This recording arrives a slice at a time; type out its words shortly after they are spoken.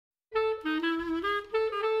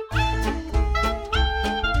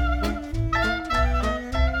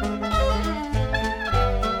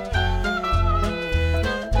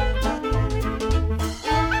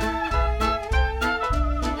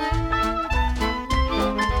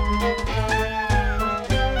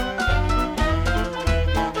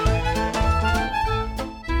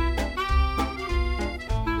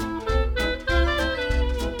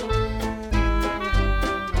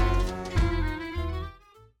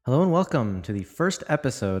Hello and welcome to the first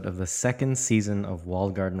episode of the second season of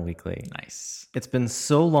Walled Garden Weekly. Nice. It's been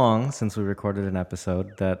so long since we recorded an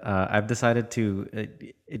episode that I've decided to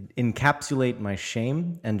encapsulate my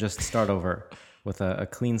shame and just start over with a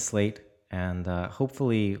clean slate and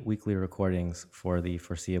hopefully weekly recordings for the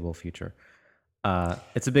foreseeable future.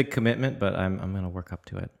 It's a big commitment, but I'm going to work up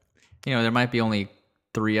to it. You know, there might be only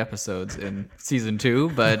 3 episodes in season 2,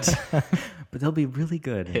 but But they'll be really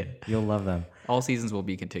good. You'll love them. all seasons will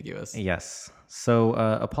be contiguous. Yes. So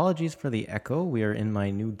apologies for the echo. We are in my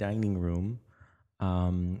new dining room.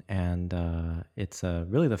 And it's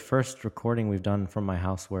really the first recording we've done from my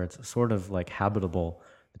house where it's sort of like habitable.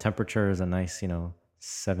 The temperature is a nice,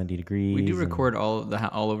 70 degrees. We do record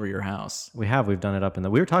all over your house. We've done it up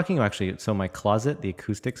in we were talking actually, so my closet, the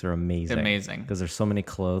acoustics are amazing. Amazing. Because there's so many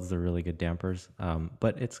clothes, they're really good dampers.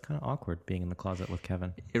 But it's kind of awkward being in the closet with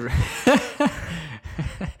Kevin.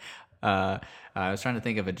 I was trying to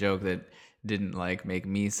think of a joke that didn't make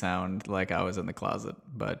me sound like I was in the closet,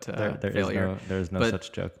 but there's no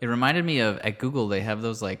such joke. It reminded me of at Google they have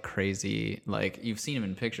those crazy you've seen them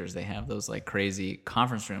in pictures. They have those crazy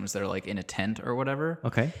conference rooms that are in a tent or whatever.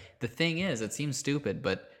 Okay. The thing is, it seems stupid,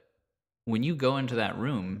 but when you go into that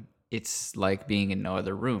room, it's like being in no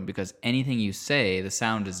other room because anything you say, the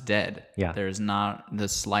sound is dead. Yeah. There's not the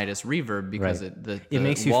slightest reverb because Right. the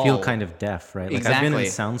makes you wall, feel kind of deaf, right? Like I've been in Exactly.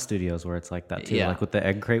 sound studios where it's like that too, Yeah. like with the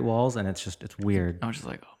egg crate walls, and it's weird. I was just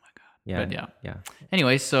like, oh my God. Yeah, But yeah.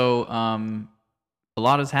 Anyway, so a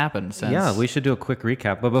lot has happened since. Yeah, we should do a quick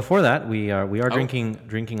recap. But before that, we are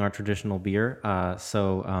drinking our traditional beer.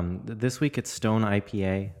 So this week it's Stone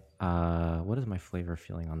IPA. What is my flavor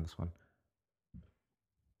feeling on this one?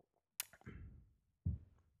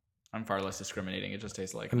 I'm far less discriminating. It just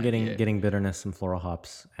tastes like I'm an IPA. getting bitterness, some floral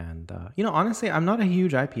hops, and honestly, I'm not a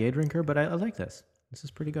huge IPA drinker, but I like this. This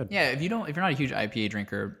is pretty good. Yeah, if you're not a huge IPA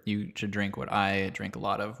drinker, you should drink what I drink a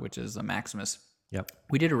lot of, which is a Maximus. Yep.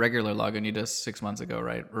 We did a regular Lagunitas 6 months ago,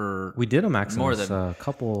 right? Or We did a Maximus. More than- a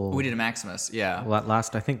couple. we did a Maximus, yeah.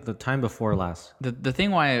 Last, I think the time before last. The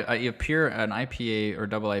thing why an IPA or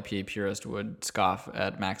double IPA purist would scoff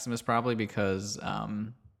at Maximus probably because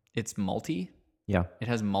it's malty. Yeah. It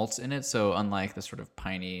has malts in it, so unlike the sort of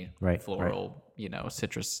piney, Right, floral,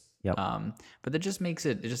 citrus. Yep. But that just makes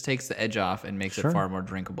it just takes the edge off and makes Sure. it far more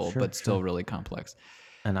drinkable, but still really complex.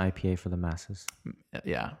 An IPA for the masses.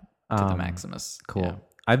 Yeah, to the Maximus. Cool. Yeah.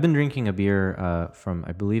 I've been drinking a beer from,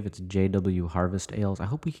 I believe it's JW Harvest Ales. I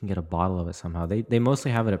hope we can get a bottle of it somehow. They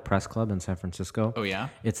mostly have it at Press Club in San Francisco. Oh yeah.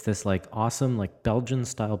 It's this awesome Belgian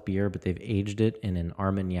style beer, but they've aged it in an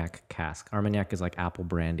Armagnac cask. Armagnac is like apple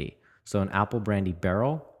brandy. So an apple brandy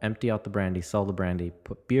barrel, empty out the brandy, sell the brandy,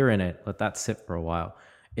 put beer in it, let that sit for a while.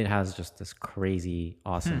 It has just this crazy,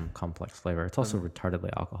 awesome, complex flavor. It's also retardedly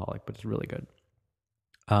alcoholic, but it's really good.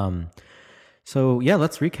 So yeah,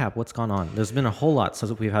 let's recap what's gone on. There's been a whole lot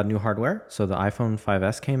since we've had new hardware. So the iPhone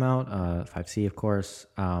 5S came out, 5C of course.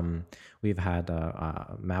 We've had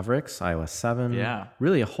Mavericks, iOS 7. Yeah.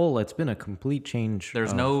 Really it's been a complete change.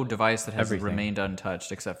 There's no device that has everything. remained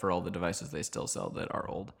untouched except for all the devices they still sell that are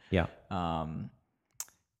old. Yeah.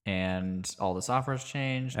 And all the software's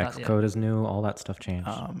changed. Xcode is new. All that stuff changed.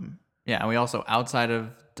 Yeah, and we also outside of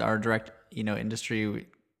our direct, industry,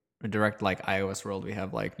 direct iOS world, we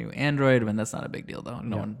have new Android. I mean, that's not a big deal though.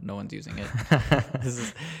 No one's using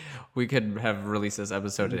it. We could have released this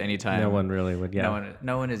episode at any time. No one really would. Yeah.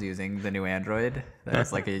 No one is using the new Android.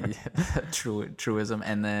 That's a truism.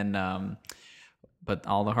 And then, but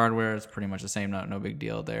all the hardware is pretty much the same. No big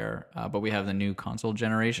deal there. But we have the new console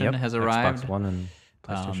generation has arrived. Xbox One and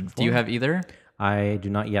PlayStation 4. Do you have either? I do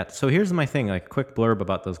not yet. So here's my thing, quick blurb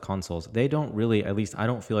about those consoles. They don't really, at least I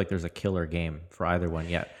don't feel like there's a killer game for either one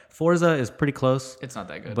yet. Forza is pretty close. It's not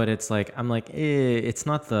that good. But it's it's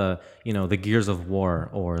not the, the Gears of War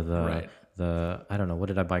or the I don't know, what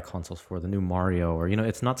did I buy consoles for? The new Mario or,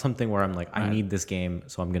 it's not something where I'm I need this game,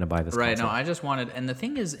 so I'm going to buy this Right, console. no, I just wanted, and the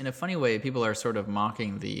thing is, in a funny way, people are sort of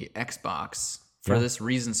mocking the Xbox for this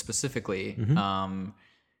reason specifically.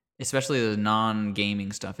 Especially the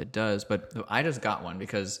non-gaming stuff it does, but I just got one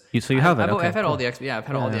because you have it. Okay, I've had cool. all the I've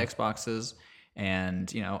had all the Xboxes,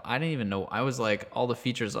 and I didn't even know. I was all the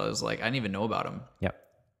features. I didn't even know about them. Yep.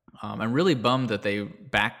 I'm really bummed that they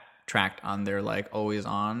backtracked on their always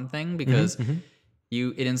on thing because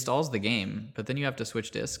it installs the game, but then you have to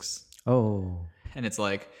switch discs, Oh. and it's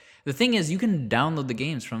the thing is, you can download the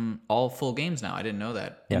games from all full games now. I didn't know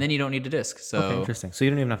that, and then you don't need a disc. So Okay, interesting. So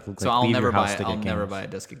you don't even have to so I'll leave never your house buy. to get I'll games. never buy a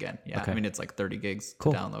disc again. Yeah, Okay. I mean it's 30 gigs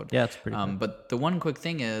Cool. to download. Yeah, it's pretty cool. But the one quick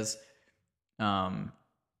thing is,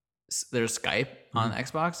 there's Skype on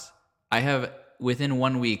Xbox. I have within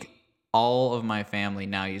 1 week all of my family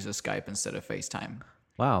now uses Skype instead of FaceTime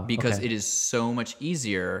Wow. because okay. it is so much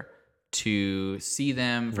easier to see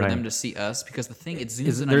them, for them to see us, because the thing, it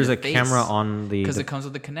zooms in on There's your a face. camera on the. Because it comes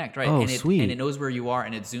with the Kinect, right? Oh, and sweet. And it knows where you are,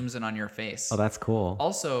 and it zooms in on your face. Oh, that's cool.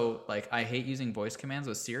 Also, like, I hate using voice commands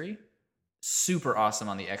with Siri. Super awesome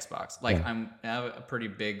on the Xbox. Like, Yeah. I have a pretty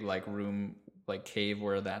big, like, room, like, cave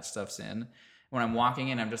where that stuff's in. When I'm walking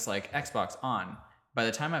in, I'm just like, Xbox on. By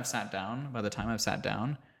the time I've sat down,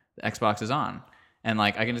 the Xbox is on. And,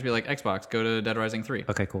 like, I can just be like, Xbox, go to Dead Rising 3.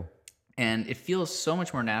 Okay, cool. And it feels so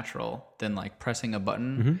much more natural than, like, pressing a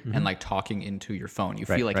button and, like, talking into your phone. You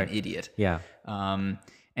feel like an idiot. Yeah. And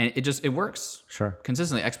it works. Sure.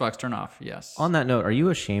 Consistently. Xbox turn off. Yes. On that note, are you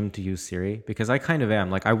ashamed to use Siri? Because I kind of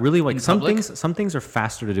am. Like, I really like some public? things. Some things are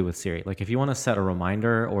faster to do with Siri. Like, if you want to set a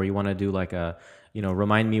reminder, or you want to do like a,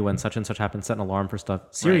 remind me when such and such happens, set an alarm for stuff.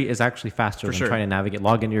 Siri is actually faster than sure. trying to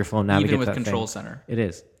log into your phone, navigate Even with that Control thing. Center. It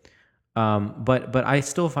is. But I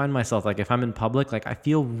still find myself, like, if I'm in public, like, I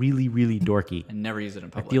feel really, really dorky. And never use it in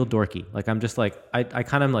public. I feel dorky. Like, I'm just like, I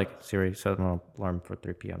kind of like, Siri, set an alarm for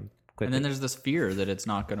 3 p.m. Quick. And then there's this fear that it's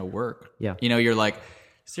not going to work. Yeah. You're like,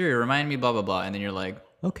 Siri, remind me, blah, blah, blah. And then you're like,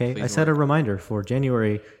 okay, I set a reminder for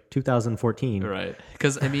January 2014. right.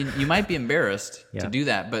 Because, I mean, you might be embarrassed Yeah. to do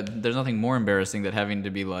that, but there's nothing more embarrassing than having to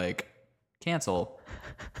be like, cancel.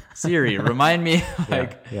 Siri, remind me.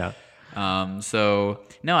 Like, Yeah. So,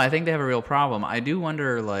 no, I think they have a real problem. I do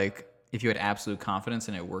wonder, like, if you had absolute confidence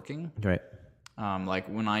in it working. Right. Like,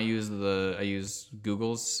 when I use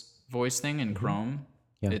Google's voice thing in Chrome.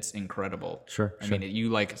 Yeah. It's incredible. Sure. I mean,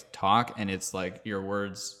 you like talk, and it's like your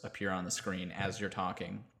words appear on the screen as you're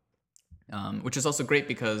talking, which is also great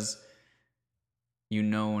because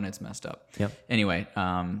when it's messed up. Yep. Anyway,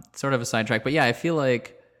 sort of a sidetrack, but yeah, I feel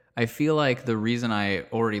like the reason I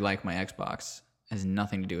already like my Xbox has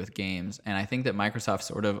nothing to do with games, and I think that Microsoft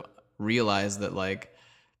sort of realized that, like,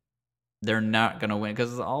 they're not going to win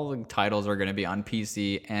because all the titles are going to be on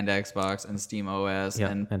PC and Xbox and Steam OS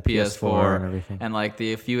and PS4 and everything. And, like,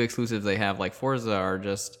 the few exclusives they have, like Forza, are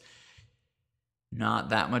just not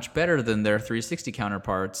that much better than their 360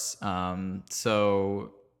 counterparts.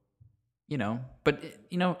 So, but,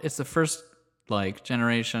 it's the first, like,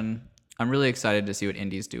 generation. I'm really excited to see what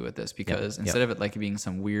indies do with this because instead of it, like, being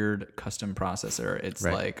some weird custom processor, it's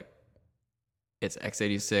like, it's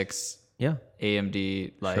x86,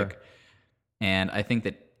 AMD, like... Sure. And I think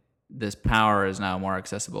that this power is now more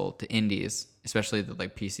accessible to indies, especially the,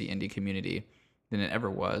 like, PC indie community, than it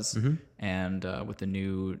ever was. And with the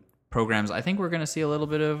new programs, I think we're going to see a little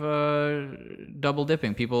bit of double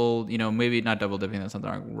dipping. People, maybe not double dipping, that's not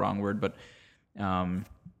the wrong word, but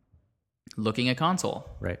looking at console.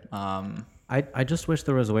 Right. I just wish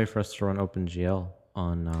there was a way for us to run OpenGL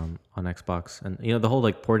on Xbox, and the whole,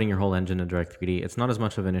 like, porting your whole engine to Direct 3D. It's not as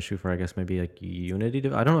much of an issue for, I guess, maybe like Unity.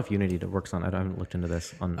 I don't know if Unity works on. I haven't looked into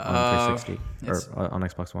this on 360 or on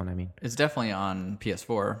Xbox One. I mean, it's definitely on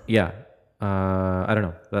PS4. Yeah. I don't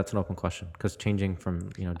know. That's an open question because changing from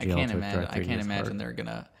GL to Direct 3D. I can't imagine they're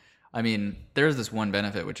gonna. I mean, there's this one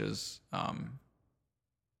benefit, which is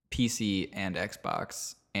PC and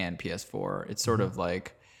Xbox and PS4. It's sort of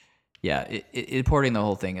like, it porting the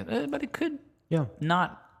whole thing, but it could. Yeah.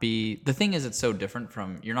 Not be the thing is, it's so different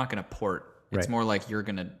from, you're not going to port. It's more like you're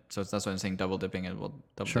going to, so that's why I'm saying double dipping, and we'll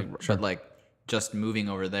double dip, but, like, just moving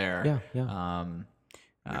over there.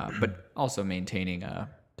 But also maintaining a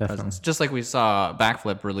presence. Just like we saw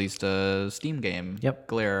Backflip released a Steam game,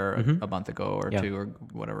 Glare, a month ago or two or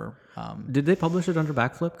whatever. Did they publish it under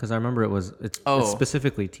Backflip? Because I remember it's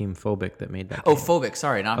specifically Team Phobic that made that. Oh, game. Phobic,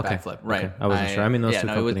 sorry, not Backflip. Right. Okay. I wasn't sure. I mean, those two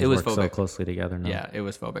companies work Phobic. So closely together now. Yeah, it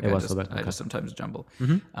was Phobic. It was Phobic. I just sometimes jumble.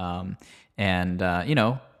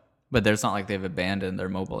 But there's not like they've abandoned their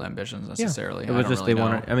mobile ambitions necessarily. It was just really they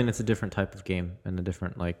wanted. I mean, it's a different type of game and a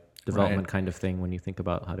different, like, development kind of thing when you think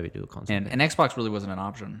about how do we do a console. And Xbox really wasn't an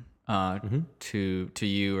option to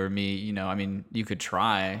you or me. I mean, you could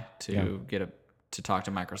try to to talk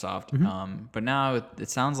to Microsoft, but now it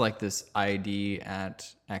sounds like this ID at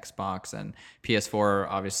Xbox and PS4,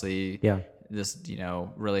 obviously. This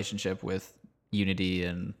relationship with Unity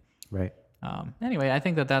and anyway, I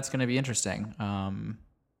think that's going to be interesting.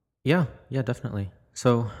 Yeah, definitely.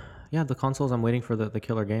 So, the consoles, I'm waiting for the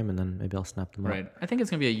killer game, and then maybe I'll snap them up. Right. I think it's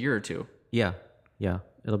going to be a year or two. Yeah.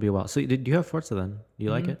 It'll be a while. So, do you have Forza then? Do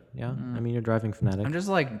you like it? Yeah. I mean, you're driving Fnatic. I'm just,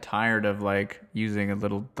 like, tired of, like, using a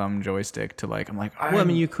little thumb joystick to, like, I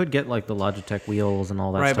mean, you could get, like, the Logitech wheels and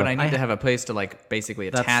all that stuff. Right, but I need to have a place to, like, basically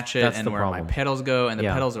attach it and where my pedals go, and the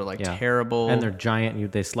pedals are, like, terrible. And they're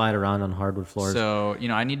giant. They slide around on hardwood floors. So,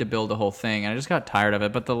 I need to build a whole thing, and I just got tired of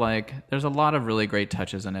it. But there's a lot of really great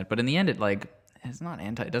touches in it. But in the end, it it's not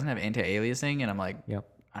anti. It doesn't have anti-aliasing, and I'm like, Yep.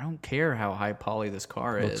 I don't care how high poly this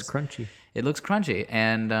car is. Looks crunchy. It looks crunchy,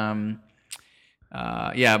 and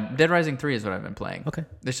yeah, Dead Rising 3 is what I've been playing. Okay.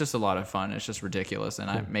 It's just a lot of fun. It's just ridiculous, and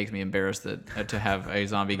it makes me embarrassed that to have a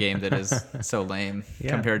zombie game that is so lame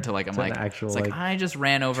compared to like I'm like actual, it's like like, I just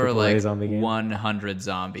ran over AAA like zombie game. 100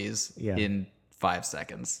 zombies Yeah. in 5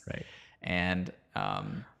 seconds. Right. And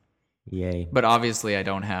Yay. but obviously I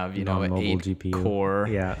don't have, you know, an Non-mobile 8 GPU. core.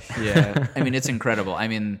 Yeah. Yeah. I mean, it's incredible. I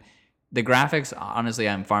mean, the graphics, honestly,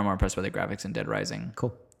 I'm far more impressed by the graphics in Dead Rising.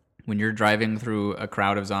 Cool. When you're driving through a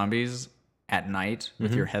crowd of zombies at night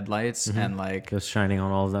with your headlights and like Just shining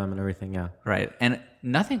on all of them and everything. Yeah. right, and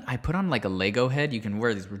nothing, I put on like a Lego head. You can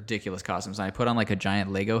wear these ridiculous costumes, and I put on like a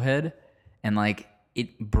giant Lego head, and like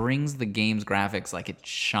it brings the game's graphics, like it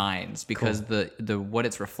shines because the what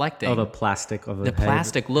it's reflecting, Oh, the plastic of the head.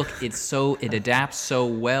 plastic look, it adapts so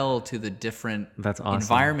well to the different That's awesome.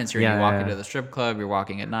 environments you're Yeah, you walk yeah, into yeah. the strip club, you're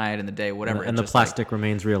walking at night, in the day, whatever. And it the just, like, plastic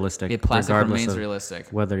remains realistic. the plastic regardless remains of realistic.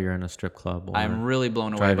 whether you're in a strip club or I'm really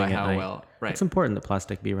blown away by driving at how night. well. Right. It's important that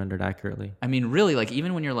plastic be rendered accurately. I mean, really, like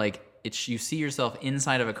even when you're like, you see yourself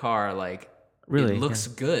inside of a car, like Really, it looks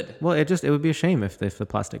good. Well, it would be a shame if the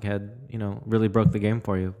plastic had, really broke the game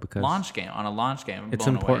for you, because Launch game, I'm it's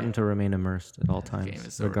blown important away. to remain immersed at all game times,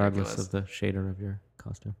 is so regardless ridiculous. of the shader of your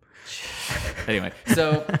costume. Anyway,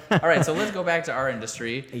 so all right, so let's go back to our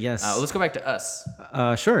industry. Yes. Let's go back to us.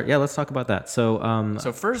 Sure. Yeah, let's talk about that. So,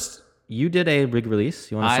 So first, you did a rig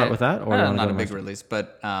release. You want to start with that, or you wanna not go a big to release,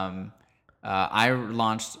 but I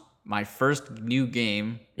launched my first new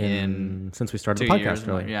game in since we started 2 the years, podcast,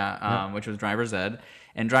 really? which was Driver's Ed.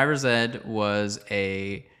 And Driver's Ed was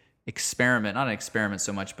a experiment, not an experiment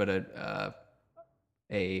so much, but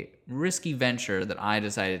a risky venture that I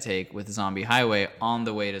decided to take with Zombie Highway on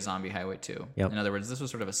the way to Zombie Highway 2. Yep. In other words, this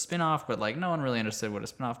was sort of a spin-off, but like no one really understood what a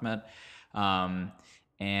spin-off meant.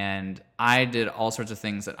 And I did all sorts of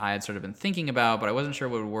things that I had sort of been thinking about, but I wasn't sure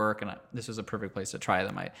what would work, and this was a perfect place to try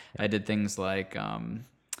them. I did things like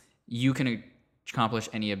you can accomplish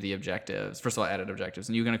any of the objectives. First of all, I added objectives,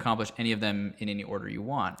 and you can accomplish any of them in any order you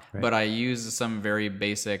want. Right. But I used some very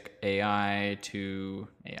basic AIs to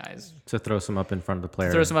throw some up in front of the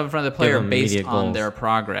player. throw some up in front of the player them based immediate on goals. their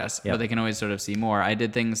progress, Yep. but they can always sort of see more. I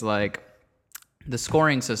did things like the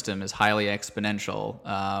scoring system is highly exponential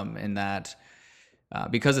in that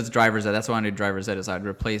because it's Driver's Ed. That's why I did Driver's Ed, is I'd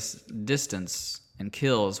replace distance and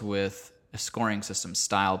kills with a scoring system,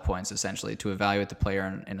 style points, essentially, to evaluate the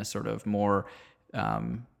player in a sort of more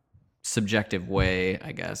subjective way,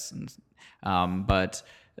 I guess. But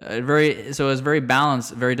it was very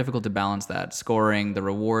balanced, very difficult to balance that scoring, the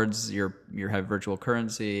rewards. You have virtual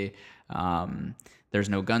currency. There's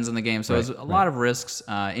no guns in the game, so it was a lot of risks.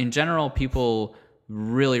 In general, people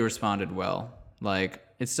really responded well. Like,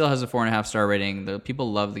 it still has a 4.5 star rating. The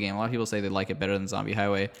people love the game. A lot of people say they like it better than Zombie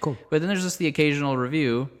Highway. Cool. But then there's just the occasional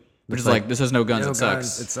review, which is like, this has no guns. It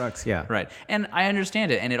sucks. It sucks. Yeah. Right. And I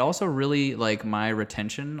understand it. And it also really, like, my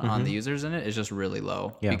retention on the users in it is just really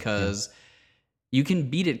low. Yeah, Because you can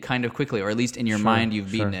beat it kind of quickly, or at least in your mind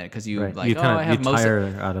you've beaten it. Because you, Right. like, you I have most...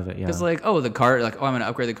 tire out of it, yeah. Because, like, the car, like, I'm going to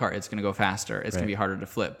upgrade the car. It's going to go faster. It's going to be harder to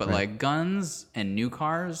flip. But, like, guns and new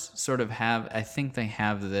cars sort of have, I think they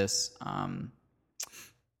have this...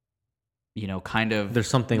 kind of There's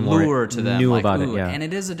something lure more to them, new like, about it, ooh, yeah. and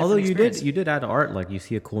it is a different Although experience. you did add art, like you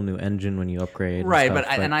see a cool new engine when you upgrade, and Right, stuff,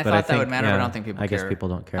 and I but thought that would think, matter, but I don't think people I care. guess people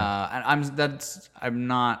don't care. I'm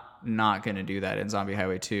not going to do that in Zombie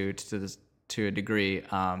Highway 2 to a degree,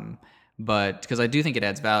 but because I do think it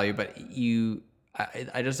adds value. But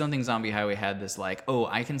I just don't think Zombie Highway had this like,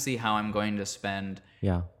 I can see how I'm going to spend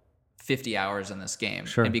 50 hours in this game,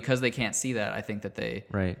 Sure. and because they can't see that, I think that they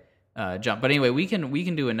Right. jump. But anyway, we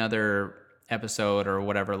can do another episode or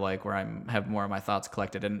whatever, like where I have more of my thoughts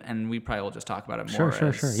collected, and we probably will just talk about it more.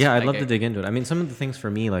 Sure. Yeah, I'd love to dig into it. I mean, some of the things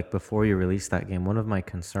for me, like before you released that game, one of my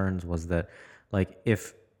concerns was that, like,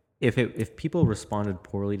 if people responded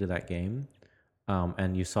poorly to that game,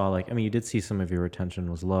 and you saw, like, I mean, you did see some of your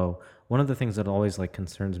retention was low. One of the things that always like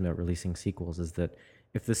concerns me about releasing sequels is that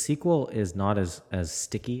if the sequel is not as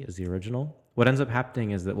sticky as the original, what ends up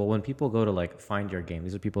happening is that, well, when people go to like find your game,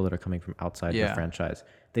 these are people that are coming from outside the franchise.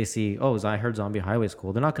 They see, I heard Zombie Highway is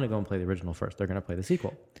cool. They're not going to go and play the original first. They're going to play the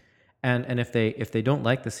sequel. And if they don't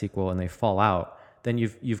like the sequel and they fall out, then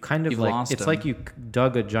you've kind of like, lost it's them. like you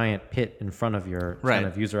dug a giant pit in front of your kind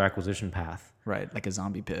of user acquisition path. Right, like a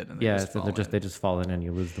zombie pit. And They just fall in and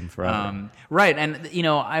you lose them forever. right, and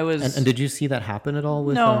I was. And did you see that happen at all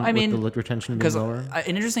with, No, with the retention being lower? An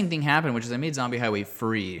interesting thing happened, which is I made Zombie Highway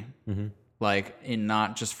free, like in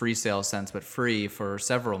not just free sale sense, but free for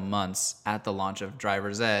several months at the launch of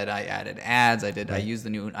Driver's Ed. I added ads. I used the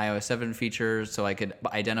new iOS 7 features so I could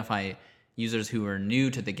identify users who were new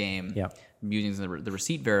to the game using the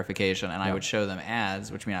receipt verification, and I would show them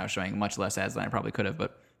ads, which means I was showing much less ads than I probably could have,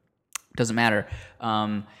 but it doesn't matter.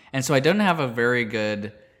 And so I didn't have a very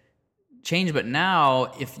good change, but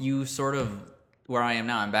now if you sort of, where I am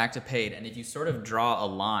now, I'm back to paid, and if you sort of draw a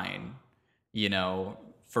line, you know,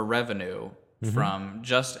 for revenue from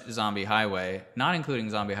just Zombie Highway, not including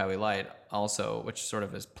Zombie Highway Lite also, which sort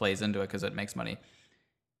of plays into it because it makes money.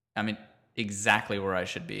 I mean, exactly where I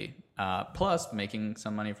should be. Plus making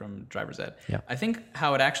some money from Driver's Ed. Yeah. I think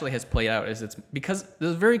how it actually has played out is it's because it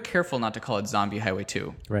was very careful not to call it Zombie Highway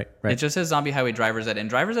 2. Right. It just says Zombie Highway Driver's Ed, and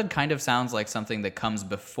Driver's Ed kind of sounds like something that comes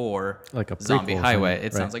before like a Zombie Highway. It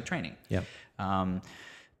right. sounds like training. Yeah.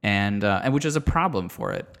 And which is a problem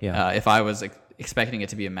for it. Yeah. If I was expecting it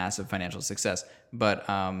to be a massive financial success, but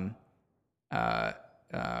where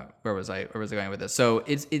was I going with this? So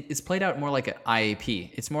it's played out more like an IAP.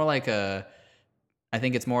 It's more like I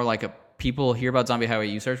think it's more like people hear about Zombie Highway,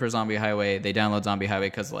 you search for Zombie Highway, they download Zombie Highway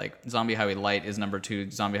because like Zombie Highway Lite is number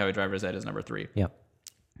 2, Zombie Highway Driver's Ed is number 3. Yeah.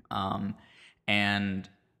 And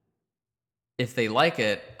if they like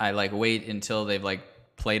it, I like wait until they've like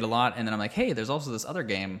played a lot, and then I'm like, hey, there's also this other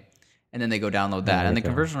game, and then they go download that, and the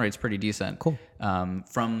conversion rate's pretty decent. Cool.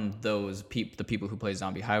 From those the people who play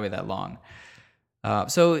Zombie Highway that long.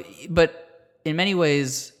 But in many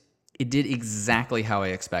ways, it did exactly how I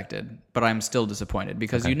expected, but I'm still disappointed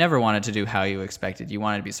because you never wanted to do how you expected. You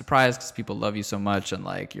wanted to be surprised because people love you so much and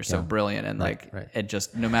like you're so brilliant and it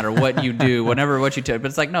just no matter what you do, what you do, but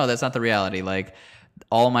it's like no, that's not the reality. Like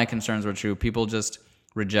all my concerns were true. People just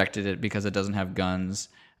rejected it because it doesn't have guns.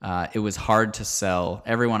 It was hard to sell.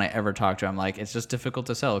 Everyone I ever talked to, I'm like, it's just difficult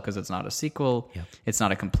to sell because it's not a sequel. Yep. It's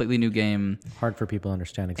not a completely new game. Hard for people to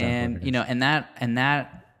understand exactly. And what it is. you know, and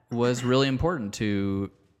that was really important to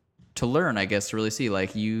learn, I guess, to really see like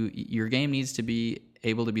your game needs to be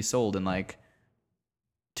able to be sold in like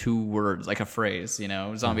 2 words, like a phrase. You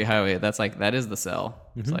know, Zombie Highway. That is the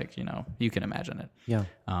sell. It's like you can imagine it. Yeah.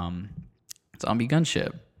 Zombie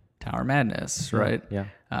Gunship, Tower Madness, right? Yeah.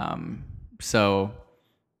 So.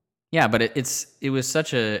 Yeah, but it was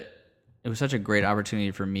such a great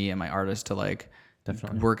opportunity for me and my artist to like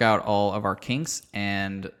work out all of our kinks,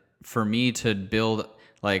 and for me to build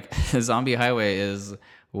like Zombie Highway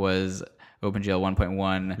was OpenGL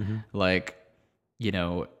 1.1, like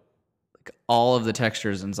all of the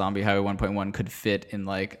textures in Zombie Highway 1.1 could fit in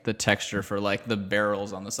like the texture for like the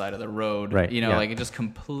barrels on the side of the road, right? Like it just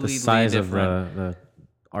completely the size different. Of the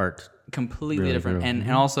art completely really different, and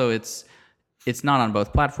also it's not on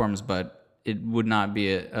both platforms, but it would not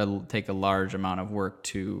be take a large amount of work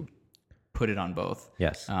to put it on both.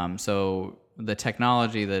 Yes. So the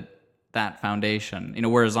technology that foundation,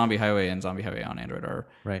 whereas Zombie Highway and Zombie Highway on Android are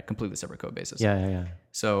completely separate code bases. Yeah.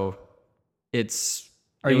 So it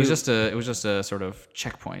was just a sort of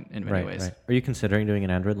checkpoint in many ways. Right. Are you considering doing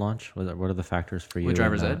an Android launch? What are the factors for you? With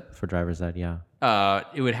Driver's Ed? For Driver's Ed, yeah.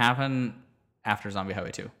 It would happen after Zombie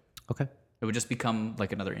Highway 2. Okay. It would just become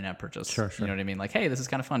like another in-app purchase. Sure. You know what I mean? Like, hey, this is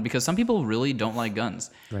kind of fun because some people really don't like guns.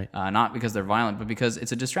 Right. Not because they're violent, but because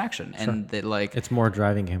it's a distraction, and they like it's more a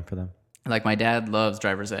driving game for them. Like my dad loves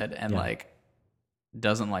Driver's Ed and like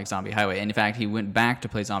doesn't like Zombie Highway. And in fact, he went back to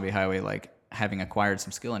play Zombie Highway like having acquired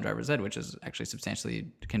some skill in Driver's Ed, which is actually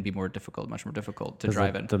can be much more difficult to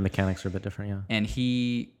drive in. The mechanics are a bit different, yeah. And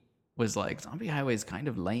he was like, Zombie Highway is kind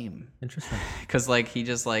of lame. Interesting. Because like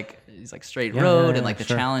he's like straight road, and like the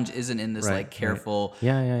challenge isn't in this like careful.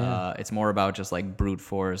 Yeah. It's more about just like brute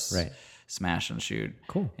force, smash and shoot.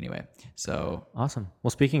 Cool. Anyway, so awesome.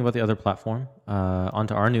 Well, speaking about the other platform,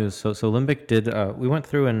 onto our news. So Limbic did. We went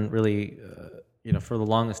through and really, for the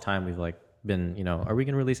longest time we've like been, are we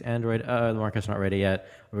going to release Android? The market's not ready yet.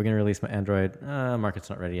 Are we going to release my Android? Market's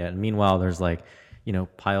not ready yet. And meanwhile, there's like,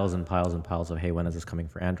 piles and piles and piles of, hey, when is this coming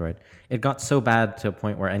for Android? It got so bad to a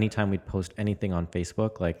point where anytime we'd post anything on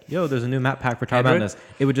Facebook, like, yo, there's a new map pack for Tower Madness,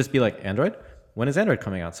 it would just be like, Android? When is Android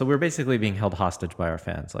coming out? So we're basically being held hostage by our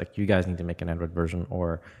fans. Like, you guys need to make an Android version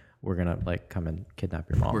or we're going to like come and kidnap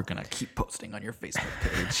your mom. We're going to keep posting on your Facebook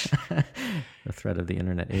page. The threat of the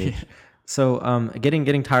internet age. So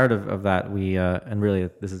getting tired of that, we and really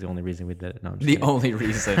this is the only reason we did it. No, I'm just kidding. Only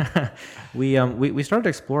reason. we started to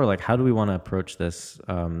explore like how do we want to approach this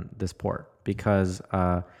port, because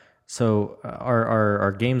our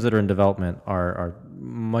games that are in development are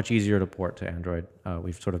much easier to port to Android.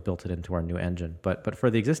 We've sort of built it into our new engine, but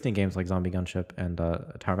for the existing games like Zombie Gunship and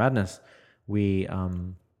Tower Madness, we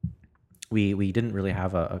didn't really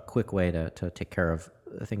have a quick way to take care of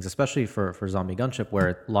things, especially for Zombie Gunship,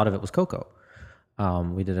 where a lot of it was Cocoa.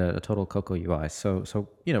 We did a total Cocoa UI. So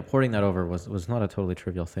porting that over was not a totally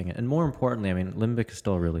trivial thing. And more importantly, I mean, Limbic is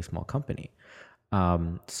still a really small company.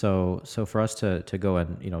 So for us to go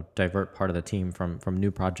and divert part of the team from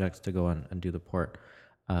new projects to go and do the port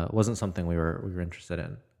wasn't something we were interested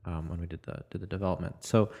in when we did the development.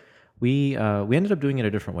 So we ended up doing it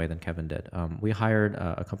a different way than Kevin did. We hired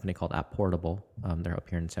a company called App Portable. They're up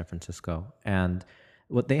here in San Francisco, and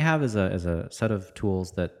what they have is a set of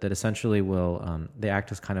tools that essentially will they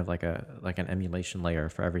act as kind of like an emulation layer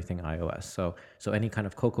for everything iOS. So any kind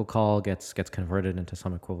of Cocoa call gets converted into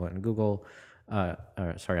some equivalent in Google. On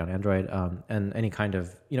Android, and any kind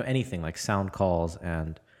of anything like sound calls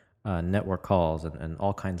and network calls and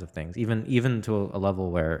all kinds of things, even to a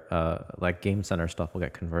level where like Game Center stuff will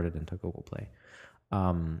get converted into Google Play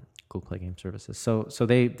Game Services. So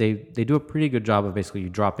they do a pretty good job of basically you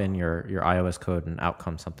drop in your iOS code and out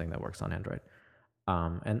comes something that works on Android.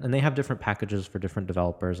 And they have different packages for different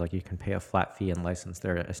developers. Like you can pay a flat fee and license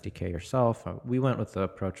their SDK yourself. We went with the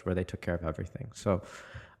approach where they took care of everything. So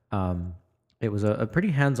it was a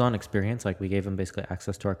pretty hands-on experience. Like we gave them basically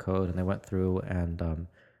access to our code, and they went through and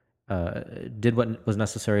did what was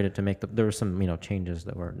necessary to make there were some changes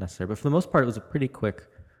that were necessary. But for the most part, it was a pretty quick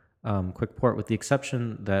port, with the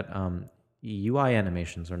exception that UI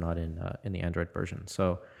animations are not in the Android version.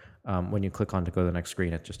 So when you click on to go to the next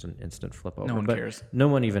screen, it's just an instant flip over. No one cares. No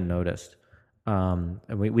one even noticed. And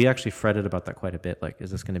we actually fretted about that quite a bit. Like,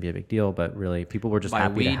 is this going to be a big deal? But really, people were just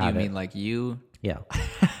happy to have it. By we, do you mean like you? Yeah.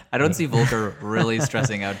 I don't see Volker really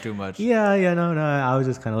stressing out too much. Yeah, no. I was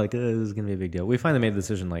just kind of like, this is gonna be a big deal. We finally made the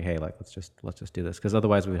decision, like, hey, like let's just do this, because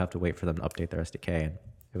otherwise we would have to wait for them to update their SDK, and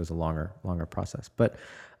it was a longer process. But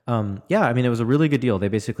yeah, I mean, it was a really good deal. They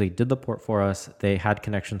basically did the port for us. They had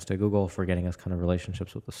connections to Google for getting us kind of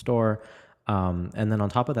relationships with the store, and then on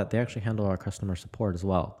top of that, they actually handle our customer support as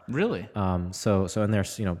well. Really? So and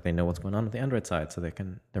there's they know what's going on with the Android side, so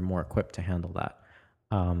they're more equipped to handle that.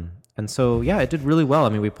 And so, yeah, it did really well. I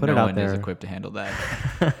mean, we put it out there. No one is equipped to handle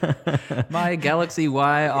that. My Galaxy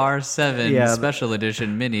YR7 Special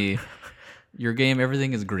Edition Mini. Your game,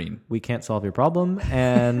 everything is green. We can't solve your problem,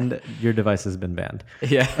 and your device has been banned.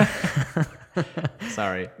 Yeah.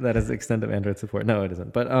 Sorry. That is the extent of Android support. No, it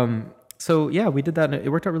isn't. But so yeah, we did that, and it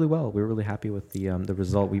worked out really well. We were really happy with the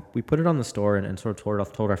result. We put it on the store and sort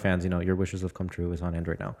of told our fans, your wishes have come true. It's on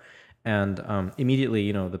Android now. And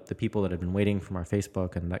immediately, the people that had been waiting from our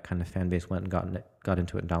Facebook and that kind of fan base went and got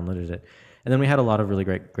into it and downloaded it. And then we had a lot of really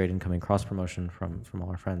great incoming cross promotion from all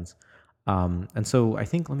our friends. And so I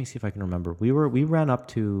think, let me see if I can remember. We ran up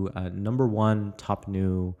to number 1 top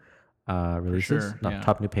new releases,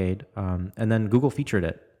 top new paid, and then Google featured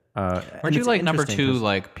it. Weren't you like number 2,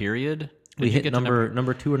 like period? We hit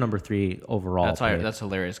number 2 or number 3 overall. That's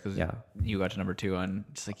hilarious, because you got to number 2 on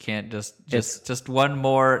just one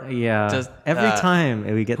more. Yeah. Just every time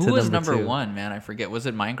we get to number 2. Who was number 1, man? I forget. Was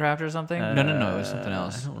it Minecraft or something? No. It was something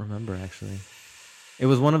else. I don't remember actually. It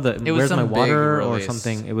was one of the Where's My Water or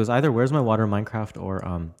something. It was either Where's My Water, Minecraft,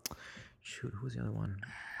 or shoot, who was the other one?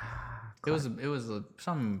 It was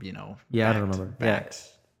some Yeah, I don't remember. Yeah,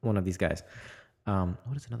 one of these guys.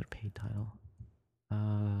 What is another paid title?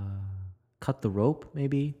 Cut the Rope,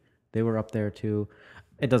 maybe. They were up there too.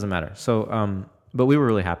 It doesn't matter. So, but we were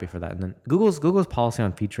really happy for that. And then Google's policy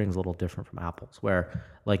on featuring is a little different from Apple's, where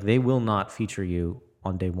like they will not feature you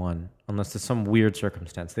on day 1 unless there's some weird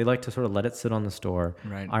circumstance. They like to sort of let it sit on the store,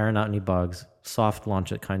 iron out any bugs, soft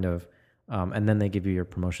launch it kind of, and then they give you your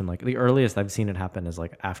promotion. Like the earliest I've seen it happen is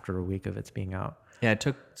like after a week of it's being out. Yeah, it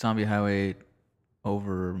took Zombie Highway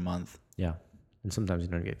over a month. Yeah. And sometimes you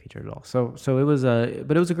don't get featured at all. So it was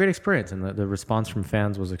but it was a great experience, and the response from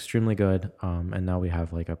fans was extremely good. And now we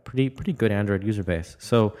have like a pretty good Android user base.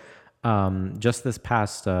 So just this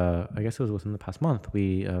past, I guess it was within the past month,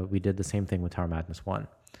 we did the same thing with Tower Madness 1,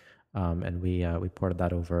 and we ported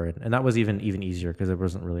that over, and that was even easier because there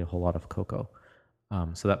wasn't really a whole lot of Cocoa.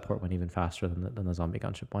 So that port went even faster than the Zombie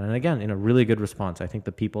Gunship one. And again, really good response. I think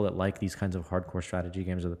the people that like these kinds of hardcore strategy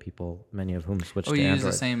games are the people, many of whom switched to Android. Oh, you use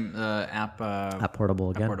the same app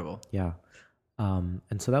Portable again. App Portable. Yeah. And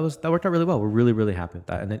so that worked out really well. We're really, really happy with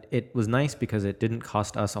that. And it was nice because it didn't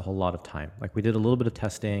cost us a whole lot of time. Like we did a little bit of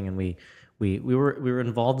testing, and we were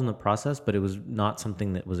involved in the process, but it was not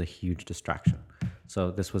something that was a huge distraction. So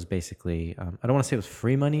this was basically, I don't want to say it was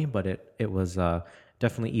free money, but it was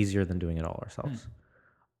definitely easier than doing it all ourselves.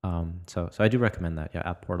 So I do recommend that. Yeah,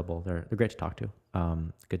 App Portable. They're great to talk to.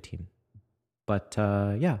 Good team. But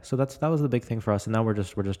yeah, so that was the big thing for us, and now we're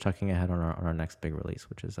just chucking ahead on our next big release,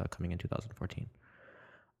 which is coming in 2014.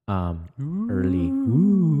 Early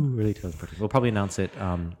 2014. We'll probably announce it.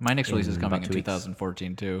 My next release is in coming about in 2 weeks.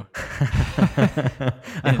 2014 too.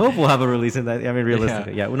 I hope we'll have a release in that. I mean,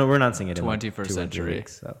 realistically, yeah. No, we're announcing it in like 21st 2 or 3 century.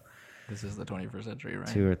 weeks. So This is the 21st century, right?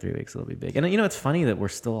 2 or 3 weeks it'll be big. And it's funny that we're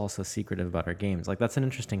still also secretive about our games. Like that's an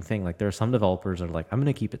interesting thing. Like there are some developers that are like, I'm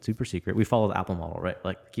going to keep it super secret. We follow the Apple model, right?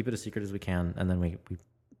 Like keep it as secret as we can, and then we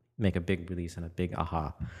make a big release and a big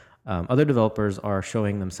aha. Other developers are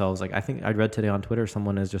showing themselves. Like I think I read today on Twitter,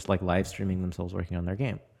 someone is just like live streaming themselves working on their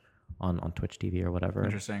game on Twitch TV or whatever.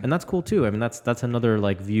 Interesting. And that's cool too. I mean, that's another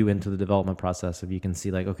like view into the development process. If you can see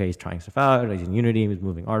like, okay, he's trying stuff out. He's in Unity. He's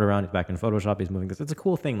moving art around. He's back in Photoshop. He's moving this. It's a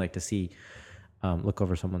cool thing, like to see, look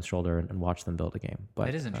over someone's shoulder and watch them build a game. But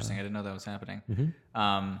it is interesting. I didn't know that was happening. Mm-hmm.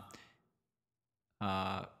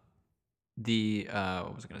 What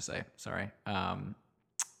was I gonna say? Sorry.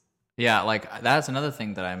 Yeah, like that's another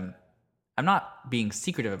thing that I'm not being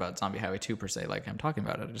secretive about Zombie Highway 2 per se. Like I'm talking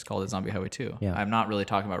about it. I just called it Zombie Highway 2. Yeah. I'm not really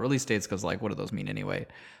talking about release dates because like what do those mean anyway?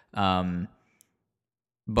 But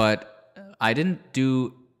I didn't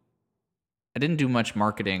do much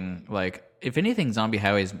marketing. Like if anything, Zombie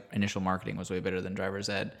Highway's initial marketing was way better than Driver's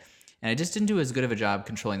Ed. And I just didn't do as good of a job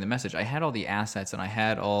controlling the message. I had all the assets and I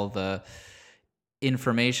had all the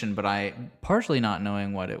information, but I, partially not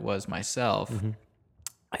knowing what it was myself,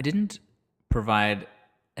 I didn't provide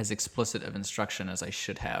as explicit of instruction as I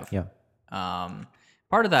should have. Yeah.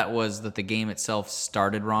 Part of that was that the game itself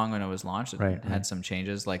started wrong when it was launched. It Right. had some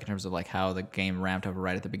changes, like in terms of like how the game ramped up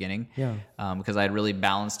right at the beginning. Yeah. Because I had really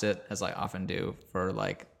balanced it, as I often do, for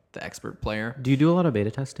like the expert player. Do you do a lot of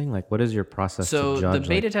beta testing? Like, what is your process So to judge? the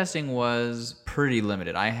beta testing was pretty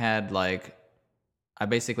limited. I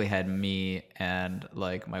basically had me and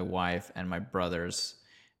like my wife and my brothers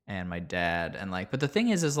and my dad and like, but the thing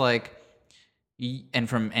is like,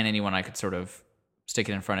 and anyone I could sort of stick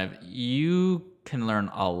it in front of, you can learn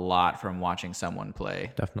a lot from watching someone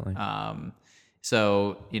play. Definitely.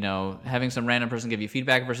 So, having some random person give you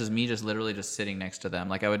feedback versus me just literally just sitting next to them.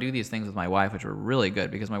 Like I would do these things with my wife, which were really good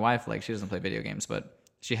because my wife, like she doesn't play video games, but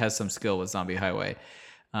she has some skill with Zombie Highway,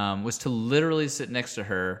 was to literally sit next to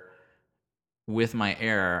her with my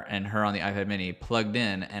Air and her on the iPad mini plugged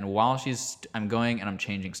in. And while I'm going and I'm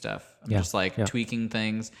changing stuff. I'm just like tweaking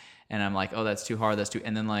things. And I'm like, oh, that's too hard. That's too,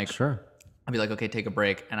 and then like, Sure. I'd be like, okay, take a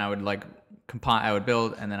break. And I would like I would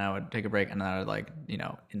build and then I would take a break and then I would like,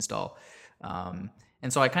 install. And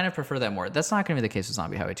so I kind of prefer that more. That's not going to be the case with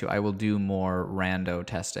Zombie Highway 2. I will do more rando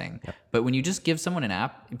testing. Yep. But when you just give someone an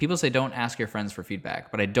app, people say don't ask your friends for feedback,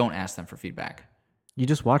 but I don't ask them for feedback. You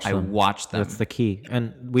just watch them. I watch them. That's the key.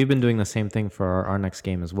 And we've been doing the same thing for our next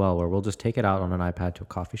game as well, where we'll just take it out on an iPad to a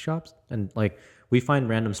coffee shop. And like we find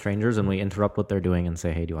random strangers and we interrupt what they're doing and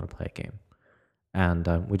say, hey, do you want to play a game? And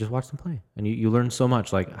we just watch them play. And you learn so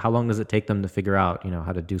much. Like how long does it take them to figure out,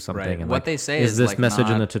 how to do something? Right. And what like, they say is this like message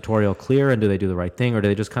in the tutorial clear? And do they do the right thing? Or do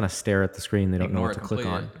they just kind of stare at the screen? They don't know what to click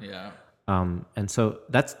on. Yeah. And so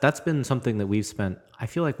that's been something that we've spent. I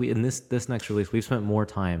feel like in this next release, we've spent more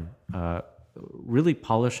time really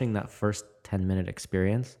polishing that first 10-minute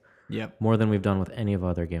experience. Yep. More than we've done with any of our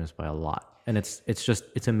other games by a lot. And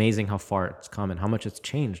it's amazing how far it's come and how much it's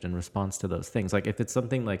changed in response to those things. Like if it's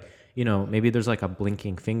something like, maybe there's like a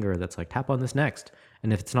blinking finger that's like tap on this next.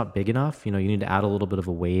 And if it's not big enough, you need to add a little bit of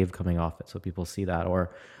a wave coming off it so people see that.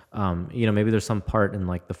 Or, maybe there's some part in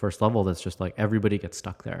like the first level that's just like everybody gets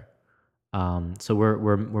stuck there. So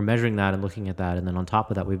we're measuring that and looking at that. And then on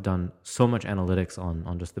top of that, we've done so much analytics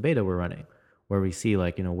on just the beta we're running, where we see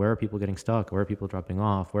like, where are people getting stuck? Where are people dropping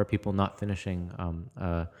off? Where are people not finishing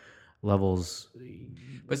levels?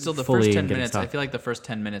 But still the first 10 minutes, I feel like the first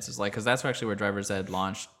 10 minutes is like, because that's actually where Driver's Ed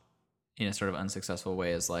launched in a sort of unsuccessful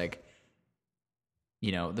way, is like,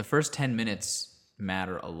 the first 10 minutes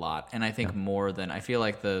matter a lot. And I think more than, I feel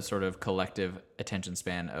like the sort of collective attention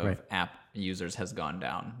span of app users has gone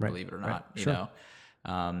down, believe it or not, you know?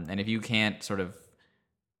 And if you can't sort of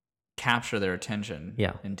capture their attention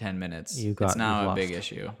in 10 minutes, it's now a big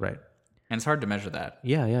issue. Right. And it's hard to measure that.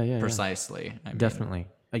 Yeah. Precisely. I mean, definitely.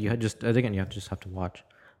 You just have to watch.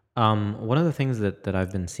 One of the things that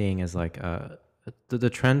I've been seeing is like the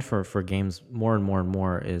trend for games more and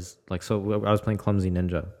more is like, so I was playing Clumsy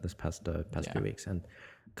Ninja this past few weeks and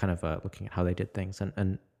kind of looking at how they did things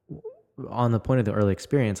and on the point of the early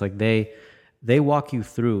experience, like they walk you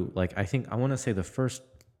through, like I want to say the first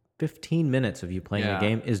 15 minutes of you playing a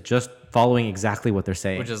game is just following exactly what they're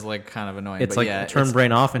saying, which is like kind of annoying. It's turn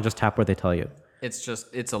brain off and just tap where they tell you. It's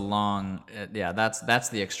a long, that's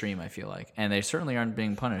the extreme, I feel like. And they certainly aren't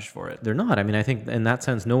being punished for it. They're not. I mean, I think in that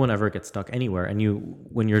sense, no one ever gets stuck anywhere. And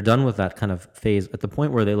when you're done with that kind of phase, at the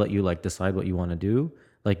point where they let you like decide what you want to do,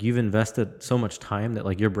 like you've invested so much time that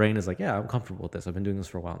like your brain is like, yeah, I'm comfortable with this. I've been doing this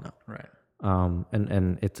for a while now. Right.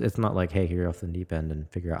 And it's not like, hey, here you're off the deep end and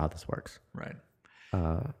figure out how this works. Right.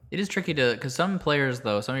 It is tricky because some players,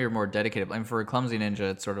 though, some of you are more dedicated. I mean, for a Clumsy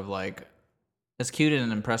Ninja, it's sort of like as cute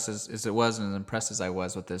and impressed as it was, and as impressed as I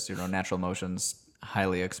was with this, Natural Motion's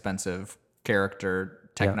highly expensive character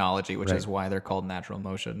technology, which is why they're called Natural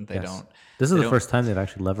Motion. They don't. This is the first time they've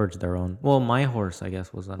actually leveraged their own. Well, My Horse, I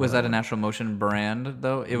guess, was. Was that a Natural Motion brand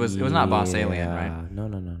though? It was. It was not Boss Alien, right? No. I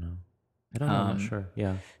don't know. I'm not sure.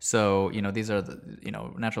 Yeah. So these are the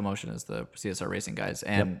Natural Motion is the CSR racing guys,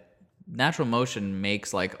 and Natural Motion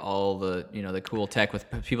makes like all the the cool tech with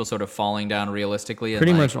people sort of falling down realistically.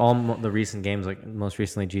 Pretty and, much all the recent games, like most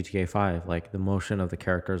recently GTA 5, like the motion of the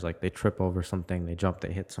characters, like they trip over something, they jump,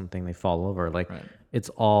 they hit something, they fall over. Like it's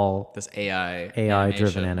all this AI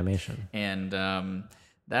driven animation, and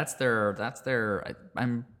that's their.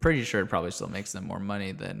 I'm pretty sure it probably still makes them more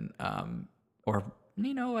money than or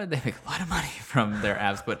they make a lot of money from their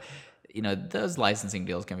apps, but. Those licensing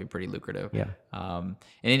deals can be pretty lucrative. Yeah. In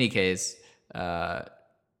any case, beyond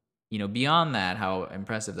that, how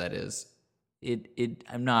impressive that is,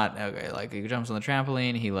 I'm not okay. Like he jumps on the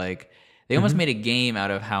trampoline. They almost made a game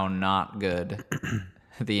out of how not good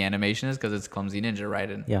the animation is because it's Clumsy Ninja,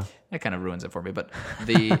 right? And that kind of ruins it for me. But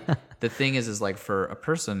the thing is like for a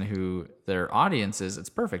person who their audience is, it's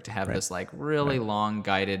perfect to have this like really long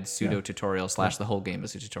guided pseudo tutorial / the whole game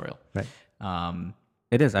is a tutorial. Right.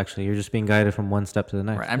 It is actually. You're just being guided from one step to the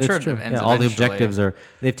next. Right. I'm sure it ends all the objectives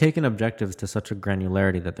they've taken objectives to such a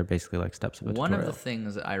granularity that they're basically like steps of a tutorial. One of the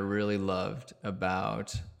things that I really loved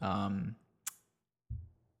about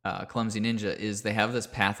Clumsy Ninja is they have this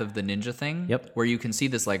Path of the Ninja thing where you can see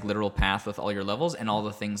this like literal path with all your levels and all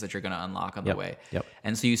the things that you're going to unlock on the way.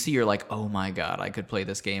 And so you're like, oh my God, I could play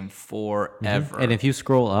this game forever. And if you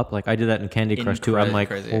scroll up, like I did that in Candy Crush too, I'm like,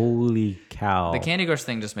 holy cow. The Candy Crush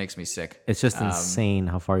thing just makes me sick. It's just insane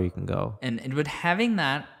how far you can go. But having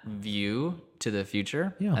that view to the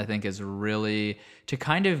future, I think is really to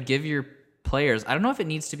kind of give your players, I don't know if it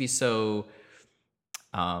needs to be so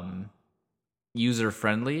user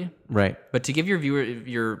friendly, right? But to give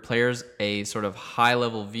your players a sort of high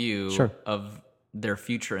level view of their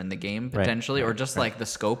future in the game potentially, or just like the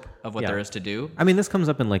scope of what there is to do. I mean, this comes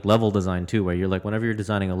up in like level design too, where you're like, whenever you're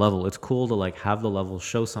designing a level, it's cool to like have the level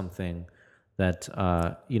show something that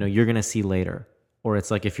you're gonna see later. Or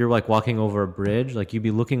it's like if you're like walking over a bridge, like you'd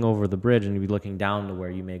be looking over the bridge and you'd be looking down to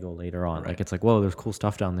where you may go later on. Like it's like, whoa, there's cool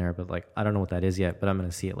stuff down there, but like I don't know what that is yet, but I'm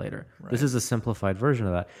gonna see it later. This is a simplified version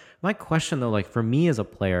of that. My question though, like for me as a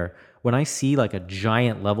player, when I see like a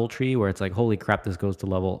giant level tree where it's like, holy crap, this goes to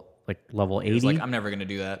level 80. It's like I'm never gonna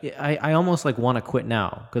do that. I almost like want to quit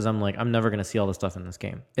now because I'm like, I'm never gonna see all the stuff in this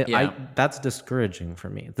game. That's discouraging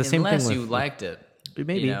for me. The same thing with, you liked it.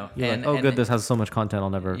 Maybe you're like, good, this has so much content, I'll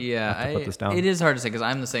never have to put this down. It is hard to say because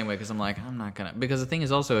I'm the same way because I'm like, I'm not gonna, because the thing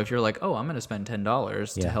is also if you're like, oh, I'm gonna spend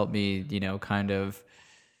 $10 to help me kind of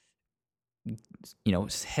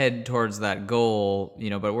head towards that goal,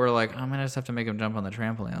 but we're like, I'm gonna just have to make him jump on the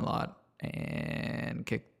trampoline a lot and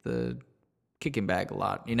kick the kicking bag a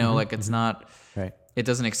lot, like it's not right. It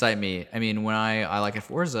doesn't excite me. I mean, when I like at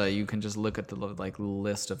Forza, you can just look at the like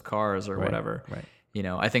list of cars or whatever. Right.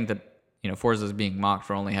 I think that Forza is being mocked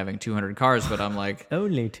for only having 200 cars, but I'm like,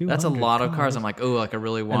 only 200. That's a lot of cars. I'm like, oh, like I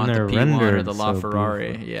really want the P1 or the LaFerrari.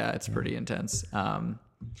 Beautiful. Yeah, it's pretty intense.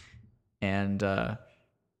 And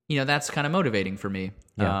that's kind of motivating for me.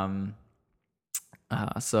 Yeah.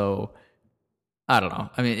 So I don't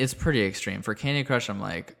know. I mean, it's pretty extreme. For Candy Crush, I'm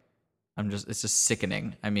like, it's just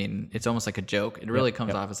sickening. I mean, it's almost like a joke. It really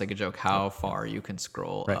comes off as like a joke how far you can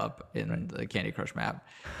scroll up in the Candy Crush map.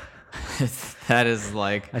 That is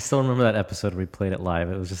like, I still remember that episode we played it live.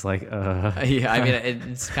 It was just like yeah, I mean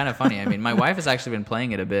it's kind of funny. I mean, my wife has actually been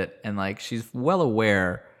playing it a bit and like she's well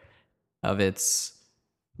aware of its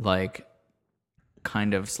like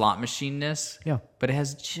kind of slot machine-ness. Yeah. But it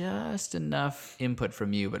has just enough input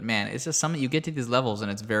from you. But man, it's just something, you get to these levels and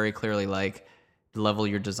it's very clearly like the level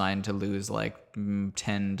you're designed to lose like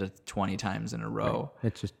 10 to 20 times in a row. Right.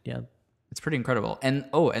 It's just it's pretty incredible. And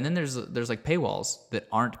then there's like paywalls that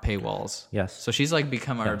aren't paywalls. Yes. So she's like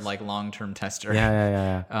become our like long-term tester.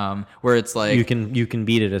 Yeah. Where it's like you can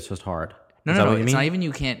beat it, it's just hard. No. It's not even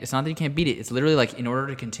it's not that you can't beat it. It's literally like in order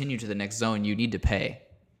to continue to the next zone, you need to pay.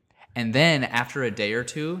 And then after a day or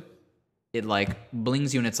two, it like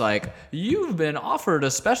blings you and it's like, you've been offered a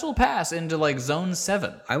special pass into like zone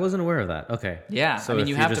 7. I wasn't aware of that. Okay. Yeah. So I mean,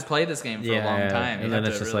 you have to play this game for a long time. And then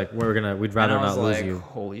it's just like, we'd rather not lose you.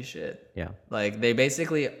 Holy shit. Yeah. Like they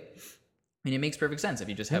basically, mean, it makes perfect sense if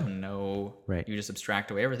you just have Right. you just abstract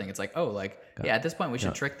away everything. It's like, oh, like, yeah, at this point we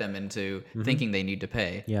should trick them into thinking they need to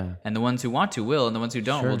pay. Yeah. And the ones who want to will, and the ones who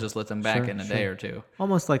don't, Sure. we'll just let them back Sure, in a sure. day or two.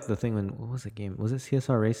 Almost like the thing when, what was the game? Was it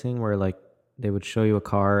CSR Racing where like they would show you a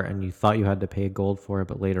car and you thought you had to pay gold for it,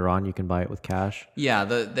 but later on you can buy it with cash? Yeah,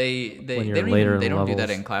 they you're don't later even, in they don't do that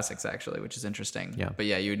levels. in classics actually, which is interesting. Yeah. But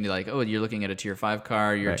yeah, you'd be like, oh, you're looking at a tier 5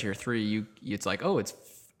 car, you're Right. tier 3, it's like, oh, it's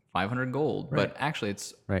 500 gold, but actually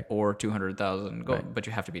it's Right. or 200,000 gold, but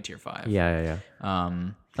you have to be tier 5. Yeah.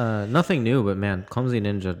 Nothing new, but man, Clumsy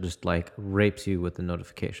Ninja just like rapes you with the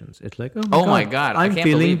notifications. It's like, Oh my god, I I'm can't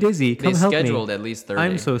feeling believe dizzy. Come they help me. scheduled at least 30.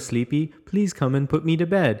 I'm so sleepy. Please come and put me to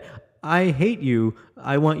bed. I hate you.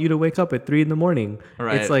 I want you to wake up at 3 a.m.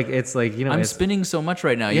 Right. It's like you know. I'm it's, spinning so much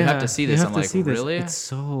right now. You have to see this. You have I'm to like, see this. really? It's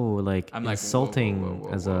so like I'm like, whoa, insulting whoa, whoa,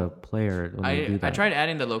 whoa, as a player when they do I that. tried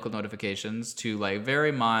adding the local notifications to like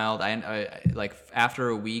very mild. I like after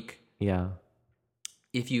a week, Yeah,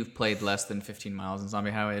 if you've played less than 15 miles in Zombie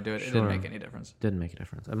Highway to do it, it didn't make any difference. didn't make a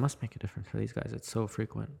difference. It must make a difference for these guys. It's so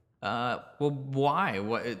frequent. Well, why?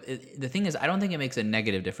 The thing is, I don't think it makes a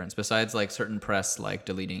negative difference besides like certain press like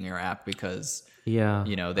deleting your app because Yeah,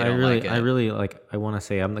 you know, they don't like it. I really like. I want to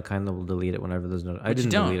say I'm the kind that will delete it whenever there's no. I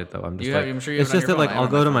didn't don't. delete it though. I'm just You like. have- I'm sure you have it's it on just your that like phone. I I'll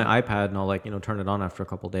have it go to on my iPad and I'll like turn it on after a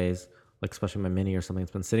couple days, like especially my mini or something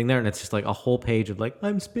that's been sitting there, and it's just like a whole page of like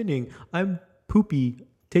I'm spinning, I'm poopy,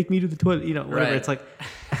 take me to the toilet, you know, whatever. Right. It's like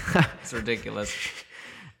It's ridiculous.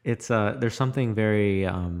 it's there's something very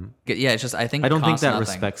Yeah, it's just I think I it don't think costs that nothing.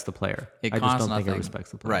 respects the player. It I costs just don't nothing. think it respects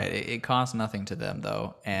the player. Right. It costs nothing to them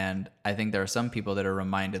though, and I think there are some people that are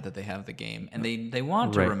reminded that they have the game, and they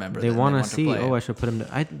want to remember. They that, want and to see. play. Oh, I should put him.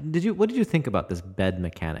 What did you think about this bed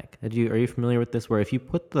mechanic? Are you familiar with this? Where if you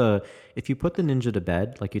put the ninja to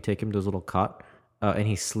bed, like you take him to his little cot, and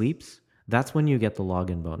he sleeps, that's when you get the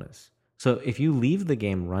login bonus. So if you leave the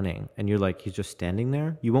game running and you're like he's just standing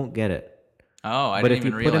there, you won't get it. Oh, I But didn't if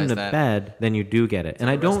you even put him realize to that. bed, then you do get it. And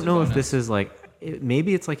I don't arrested know if bonus. this is like,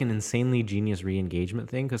 maybe it's like an insanely genius re-engagement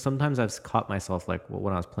thing. Because sometimes I've caught myself like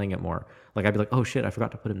when I was playing it more, like I'd be like, oh shit, I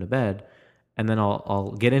forgot to put him to bed, and then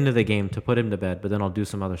I'll get into the game to put him to bed, but then I'll do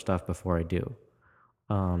some other stuff before I do.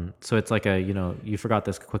 So it's like you forgot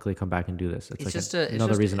this, quickly come back and do this. It's like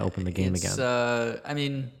another reason to open the game again. I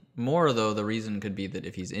mean, more though, the reason could be that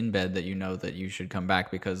if he's in bed, that you know that you should come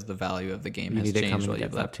back because the value of the game has need to come changed and while get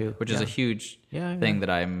you've that left, too. which is a huge Yeah, thing that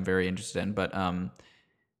I'm very interested in. But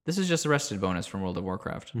this is just a rested bonus from World of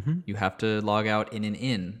Warcraft. You have to log out in an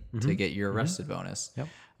inn to get your rested bonus. Yep.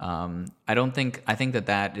 I think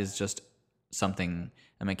that is just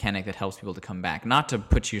a mechanic that helps people to come back, not to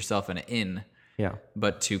put yourself in an inn. Yeah.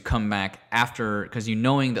 But to come back after, because you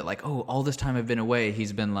knowing that like, oh, all this time I've been away,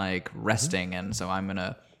 he's been like resting, and so I'm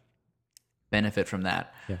gonna benefit from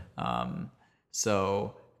that. Yeah.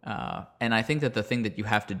 And I think that the thing that you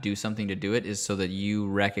have to do something to do it is so that you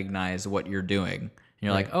recognize what you're doing. And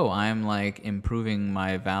you're like, oh, I'm like improving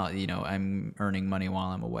my value. You know, I'm earning money while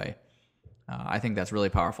I'm away. I think that's really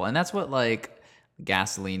powerful, and that's what like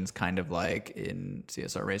gasoline's kind of like in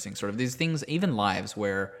CSR Racing. Sort of these things, even lives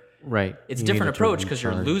where. Right. It's a You different needed to approach because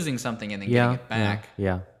you're recharge. losing something and then Yeah. getting it back.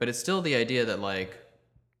 Yeah. But it's still the idea that like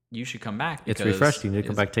you should come back. It's because refreshed. You need to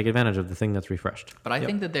come back, take advantage of the thing that's refreshed. But I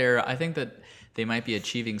think that they might be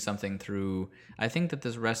achieving something through. I think that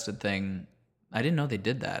this rested thing. I didn't know they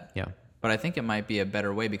did that. Yeah. But I think it might be a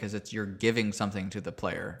better way because you're giving something to the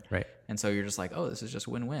player. Right. And so you're just like, oh, this is just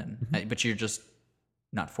win-win. But you're just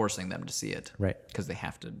not forcing them to see it. Right. Because they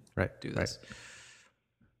have to do this.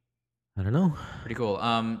 I don't know. Pretty cool.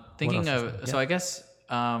 Thinking else is of, there? so I guess,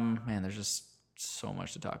 man, there's just so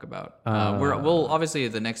much to talk about. We'll obviously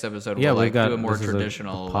the next episode we'll like do a more this is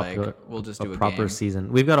traditional popular- like we'll just do a proper game.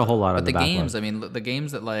 season. We've got a whole lot But of the backlog. games, I mean, the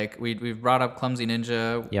games that like we've brought up Clumsy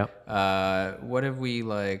Ninja. Yep. What have we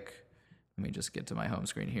like? Let me just get to my home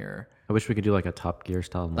screen here. I wish we could do like a Top Gear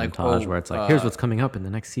style Like, montage where it's like, here's what's coming up in the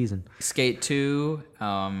next season. Skate 2,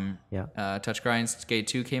 Yeah. Touch Grind Skate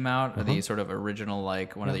 2 came out. The sort of original,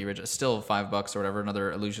 like one of the original, still $5 or whatever.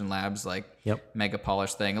 Another Illusion Labs like mega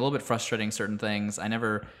polished thing. A little bit frustrating certain things. I'm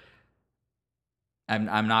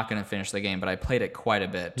not going to finish the game, but I played it quite a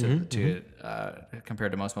bit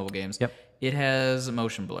compared to most mobile games. Yep. It has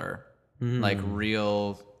motion blur, like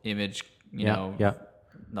real image, you know,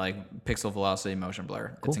 like pixel velocity motion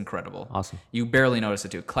blur. It's incredible. Awesome. You barely notice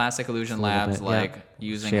it too. Classic Illusion Labs, bit, like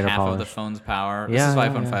using Shader half of the polish. phone's power. This is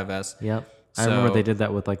iPhone 5S. Yep. I remember they did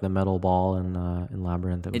that with like the metal ball in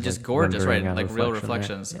Labyrinth. It just gorgeous, right? Like real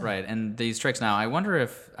reflections, right? And these tricks now. I wonder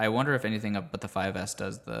if anything but the 5S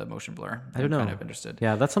does the motion blur. I don't know. I'm kind of interested.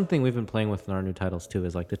 Yeah, that's something we've been playing with in our new titles too.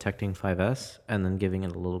 Is like detecting 5S and then giving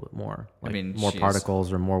it a little bit more, like more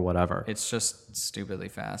particles or more whatever. It's just stupidly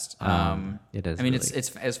fast. It is. I mean, it's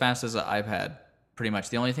as fast as an iPad, pretty much.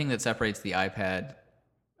 The only thing that separates the iPad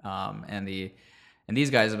and these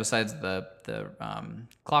guys, besides the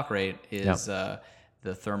clock rate, is the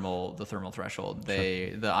thermal threshold.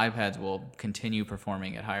 The iPads will continue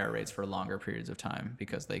performing at higher rates for longer periods of time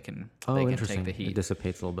because they can take the heat. It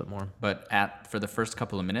dissipates a little bit more. But for the first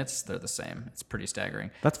couple of minutes, they're the same. It's pretty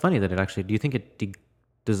staggering. That's funny that it actually. Do you think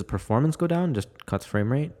does the performance go down? Just cuts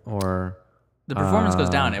frame rate or? The performance goes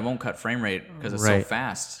down. It won't cut frame rate because it's so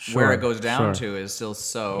fast. Sure, Where it goes down to is still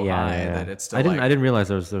so high that it's still. I didn't realize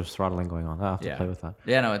there was throttling going on. I'll have to play with that.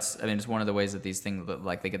 Yeah, no, it's one of the ways that these things,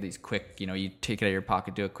 like they get these quick. You take it out of your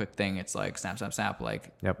pocket, do a quick thing. It's like snap, snap, snap.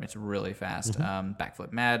 Like it's really fast.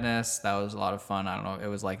 Backflip Madness, that was a lot of fun. I don't know, it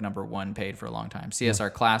was like number 1 paid for a long time.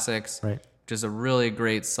 CSR Classics, which is a really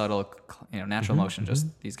great subtle, natural motion. Just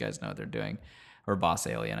these guys know what they're doing. Or Boss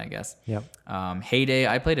Alien, I guess. Yep. Heyday,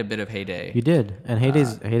 I played a bit of Heyday. You did, and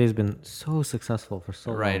Heyday's been so successful for so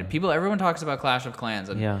long. Right. Everyone talks about Clash of Clans,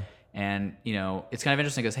 and it's kind of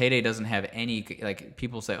interesting because Heyday doesn't have any, like,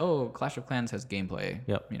 people say, oh, Clash of Clans has gameplay.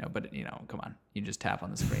 Yep. But come on, you just tap on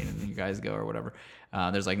the screen and you guys go or whatever.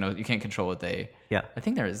 There's like you can't control what they. Yeah. I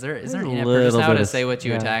think is there an in-app purchase now to say what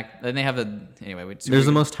you attack? Then they have there's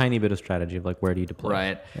the most tiny bit of strategy of like where do you deploy.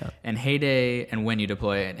 Right. Yeah. And Heyday and when you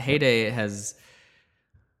deploy it. Heyday has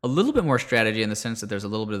a little bit more strategy in the sense that there's a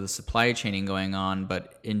little bit of the supply chaining going on,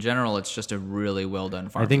 but in general, it's just a really well done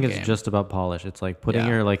farming game. I think it's just about polish. It's like putting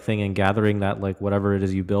your like thing and gathering that like whatever it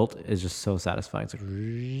is you built is just so satisfying. It's like,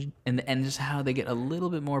 and just how they get a little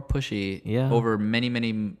bit more pushy over many,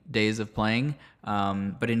 many days of playing.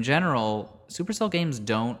 But in general, Supercell games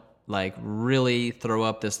don't like really throw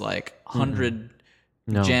up this like 100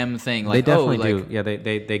 gem thing. Like, they definitely do. Yeah,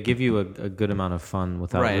 they give you a good amount of fun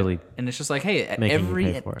without really. And it's just like, hey, at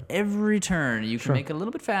every turn you can make it a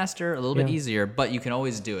little bit faster, a little bit easier, but you can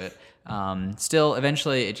always do it. Still,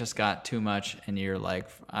 eventually, it just got too much, and you're like,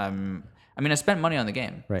 I spent money on the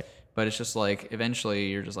game, right? But it's just like, eventually,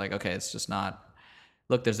 you're just like, okay, it's just not.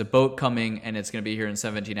 Look, there's a boat coming, and it's going to be here in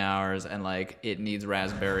 17 hours, and like it needs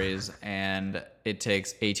raspberries, and it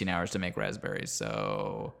takes 18 hours to make raspberries,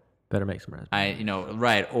 so. Better make some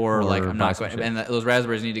raspberries. Or like I'm not going, and those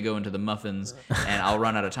raspberries need to go into the muffins, and I'll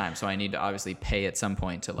run out of time, so I need to obviously pay at some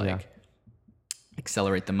point to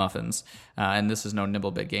accelerate the muffins. And this is no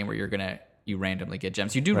Nibblebit game where you randomly get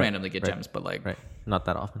gems. You do randomly get gems, but like not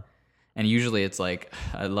that often. And usually it's like,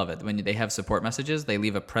 I love it when they have support messages. They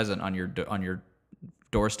leave a present on your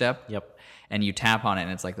doorstep. Yep. And you tap on it,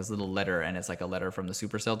 and it's like this little letter, and it's like a letter from the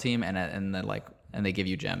Supercell team, and they give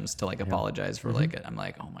you gems to like apologize for like it. I'm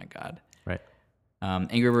like, oh my god. Right.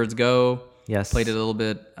 Angry Birds Go. Yes. Played it a little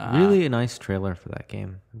bit. Really a nice trailer for that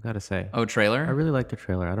game, I've got to say. Oh, trailer? I really liked the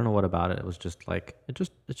trailer. I don't know what about it. It was just like it's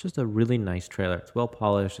just a really nice trailer. It's well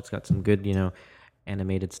polished. It's got some good,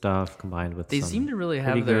 animated stuff combined with. They seem to really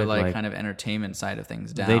have their like kind of entertainment side of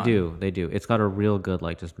things down. They do. It's got a real good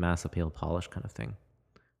like just mass appeal polish kind of thing.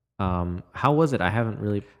 How was it? I haven't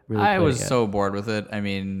really. I was so bored with it. I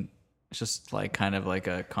mean, it's just like kind of like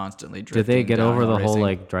a constantly drifting. Did they get over the whole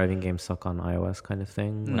like driving game suck on iOS kind of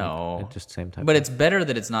thing? Like, no, just same type. But it's better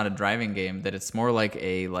that it's not a driving game. That it's more like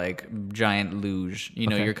a giant luge.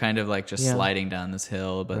 You're kind of like just sliding down this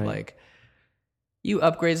hill, but like you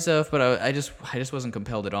upgrade stuff. But I just wasn't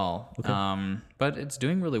compelled at all. Okay. But it's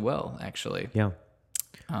doing really well actually. Yeah.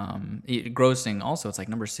 Grossing also, it's like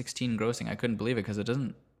number 16 grossing. I couldn't believe it because it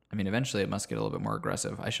doesn't. I mean, eventually it must get a little bit more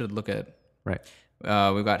aggressive. I should look at. Right.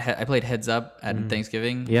 I played Heads Up at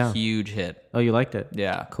Thanksgiving. Yeah. Huge hit. Oh, you liked it?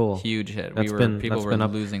 Yeah. Cool. Huge hit. People were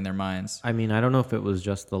losing their minds. I mean, I don't know if it was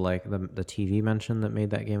just the TV mention that made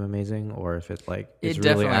that game amazing, or if it is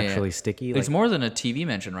really actually sticky. It's more than a TV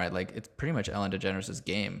mention, right? Like it's pretty much Ellen DeGeneres'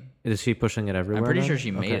 game. Is she pushing it everywhere? I'm pretty sure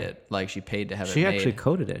she made it. Like she paid to have it made. She actually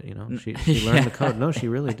coded it. She learned the code. No, she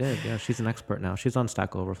really did. Yeah, she's an expert now. She's on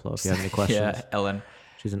Stack Overflow. If you have any questions. Yeah, Ellen.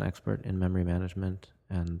 She's an expert in memory management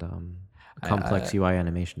and complex UI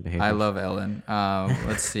animation behavior. I love Ellen.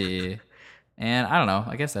 Let's see. And I don't know.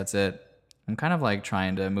 I guess that's it. I'm kind of like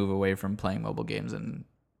trying to move away from playing mobile games and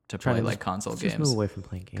to play like console games. Just move away from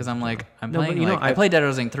playing games. Because I'm playing. I played Dead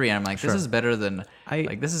Rising 3, and I'm like, this is better than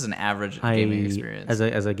this is an average gaming experience.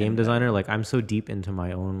 As a game designer, like I'm so deep into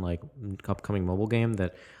my own like upcoming mobile game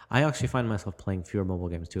that I actually find myself playing fewer mobile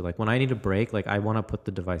games too. Like when I need a break, like I want to put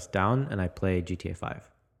the device down and I play GTA 5.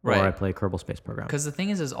 or Right. I play Kerbal Space Program. Because the thing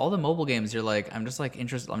is all the mobile games, you're like, I'm just like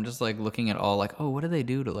interested. I'm just like looking at all like, oh, what do they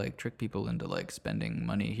do to like trick people into like spending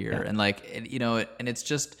money here? Yeah. And like, you know, and it's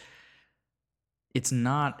just, it's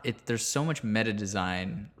not. There's so much meta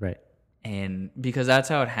design, Right. and because that's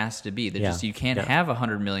how it has to be. There's Yeah. just you can't Yeah. have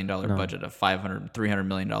 $100 million budget, a $300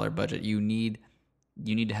 million budget. You need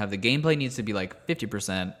to have the gameplay needs to be like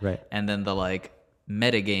 50%, Right. and then the like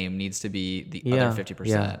meta game needs to be the Yeah. other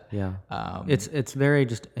 50%. Yeah. It's very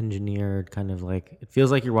just engineered, kind of like it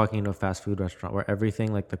feels like you're walking into a fast food restaurant where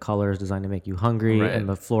everything, like the color is designed to make you hungry Right. and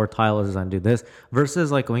the floor tile is designed to do this, versus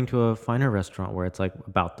like going to a finer restaurant where it's like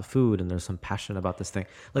about the food and there's some passion about this thing.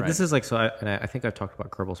 Like this Right. is like, so I think I've talked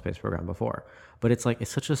about Kerbal Space Program before, but it's like it's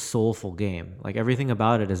such a soulful game. Like everything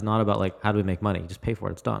about it is not about like how do we make money, just pay for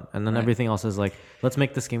it, it's done. And then everything else is like, let's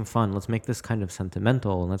make this game fun, let's make this kind of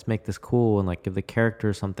sentimental, and let's make this cool, and like give the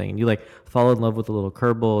characters something. And you like fall in love with the little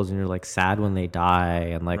Kerbals, and you're like sad when they die,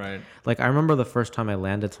 and like Right. like I remember the first time I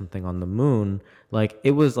landed something on the moon, like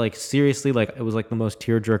it was like seriously, like it was like the most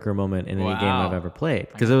tearjerker moment in any game Wow. I've ever played,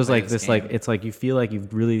 because gotta it was play like this this like game. it's like you feel like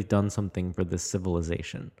you've really done something for this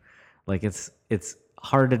civilization. Like it's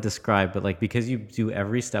hard to describe, but like because you do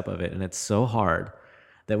every step of it and it's so hard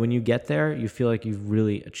that when you get there, you feel like you've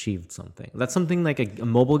really achieved something. That's something like a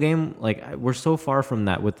mobile game. Like we're so far from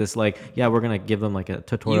that with this. Like, yeah, we're gonna give them like a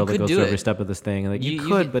tutorial that could goes do through it. every step of this thing. And like you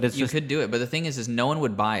could, but it's you just could do it. But the thing is no one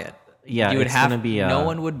would buy it. Yeah, you would it's have gonna be no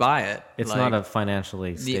one would buy it. it's Like, not a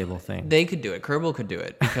financially stable thing. They could do it. Kerbal could do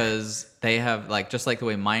it because they have like just like the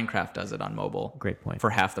way Minecraft does it on mobile. Great point. For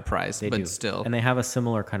half the price, They but do. still. And they have a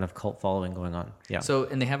similar kind of cult following going on. Yeah. So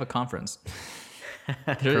and they have a conference.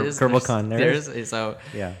 KerbalCon, there is. So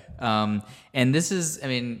Yeah. and this is I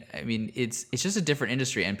mean it's just a different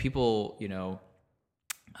industry, and people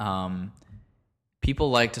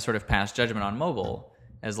people like to sort of pass judgment on mobile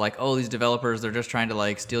as like, oh, these developers, they're just trying to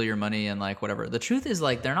like steal your money and like whatever. The truth is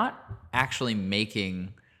like they're not actually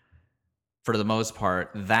making, for the most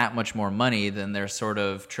part, that much more money than their sort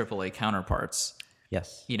of AAA counterparts.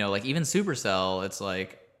 Yes. You know, like even Supercell, it's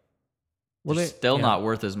like Well, they're they- still yeah. not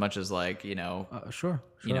worth as much as like, Sure.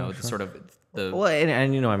 the sort of the Well,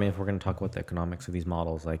 and you know, I mean, if we're going to talk about the economics of these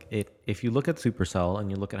models, like if you look at Supercell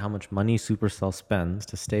and you look at how much money Supercell spends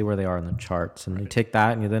to stay where they are in the charts, and you take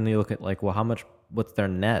that and then you look at like, well, what's their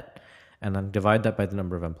net, and then divide that by the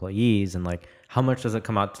number of employees, and like how much does it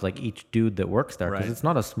come out to like each dude that works there? Because Right. it's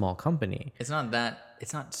not a small company. it's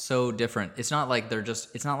not so different. It's not like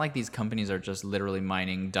it's not like these companies are just literally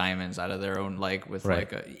mining diamonds out of their own, like with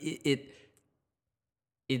Right. like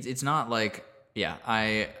it's not like, yeah,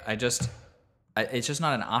 it's just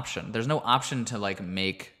not an option. There's no option to like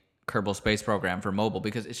make Kerbal Space Program for mobile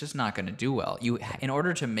because it's just not going to do well. In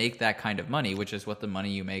order to make that kind of money, which is what the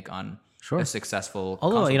money you make on a successful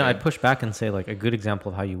Although, console you know, game. I'd push back and say like a good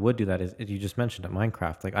example of how you would do that is you just mentioned at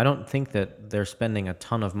Minecraft. Like I don't think that they're spending a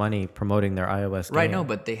ton of money promoting their iOS game. Right, no,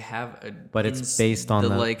 but they have But it's based on the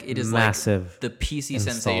like it is massive like the PC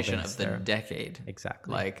install sensation base of the there. decade.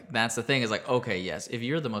 Exactly. Like that's the thing is like, okay, yes, if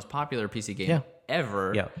you're the most popular PC game Yeah.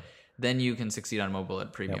 ever, Yeah. then you can succeed on mobile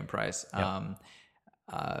at premium price.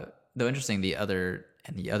 Though interesting,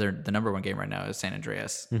 the number one game right now is San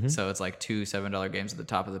Andreas. So it's like two $7 games at the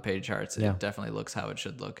top of the page charts. Yeah. It definitely looks how it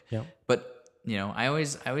should look. Yeah. But I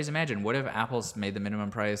always imagine, what if Apple's made the minimum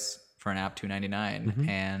price for an app $2.99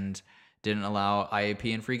 and didn't allow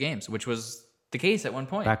IAP and free games, which was the case at one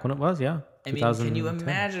point. Back when it was, yeah. I mean, can you 2010.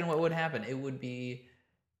 imagine what would happen? It would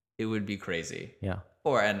be crazy. Yeah.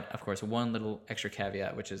 And of course, one little extra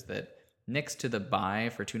caveat, which is that next to the buy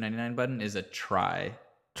for $2.99 button is a try.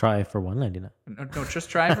 Try for $1.99. No, just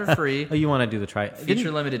try for free. Oh, you want to do the try?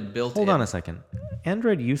 Feature limited built Hold in. on a second.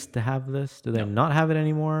 Android used to have this. Do they not have it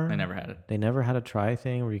anymore? I never had it. They never had a try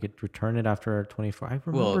thing where you could return it after 24. I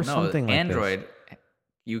remember Well, no, something like Android,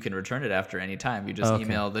 you can return it after any time. You just Okay.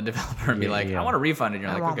 email the developer and be Yeah, like, yeah. I want a refund. And this.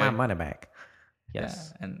 you're I like, want okay. my money back.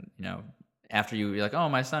 Yes. Yeah. And, after you're like, oh,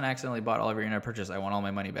 my son accidentally bought all of your internet purchase, I want all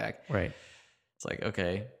my money back. Right. It's like,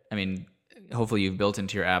 okay. I mean, hopefully you've built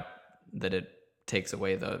into your app that it takes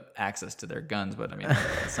away the access to their guns, but I mean,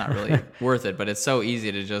 it's not really worth it. But it's so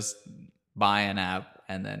easy to just buy an app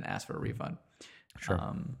and then ask for a refund. Sure.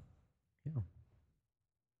 Yeah.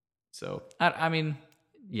 So I mean,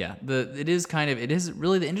 yeah, it is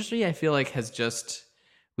really the industry. I feel like has just,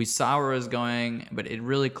 we saw where it was going, but it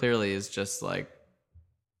really clearly is just like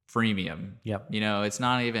freemium. Yep. It's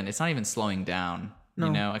not even slowing down.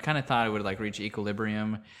 No. I kind of thought it would like reach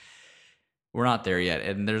equilibrium. We're not there yet,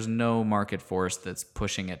 and there's no market force that's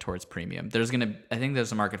pushing it towards premium. I think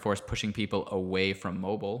there's a market force pushing people away from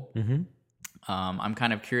mobile. Mm-hmm. I'm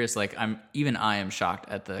kind of curious. Like I am shocked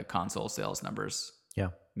at the console sales numbers Yeah.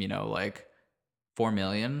 Like 4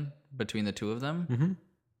 million between the two of them. Mm-hmm.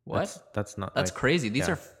 What? That's not. That's like, crazy. These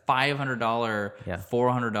yeah. are $500, Yeah.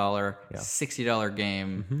 $400, Yeah. $60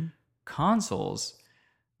 game Mm-hmm. consoles.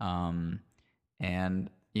 And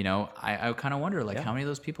I kind of wonder, like, Yeah. how many of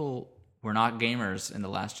those people were not gamers in the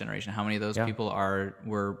last generation? How many of those Yeah. people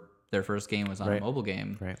were their first game was on a Right. mobile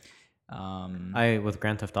game? Right. Um, With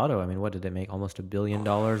Grand Theft Auto, I mean, what did they make? Almost $1 billion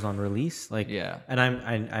on release. Like, Yeah.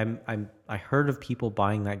 And I heard of people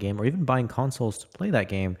buying that game or even buying consoles to play that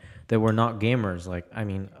game that were not gamers. Like, I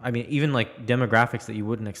mean, even like demographics that you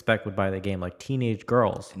wouldn't expect would buy the game, like teenage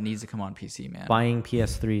girls it needs to come on PC, man. buying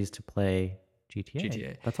PS3s to play GTA.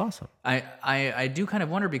 GTA. That's awesome. I do kind of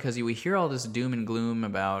wonder because we hear all this doom and gloom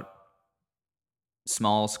about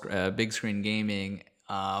big screen gaming,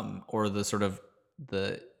 or the sort of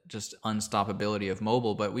the just unstoppability of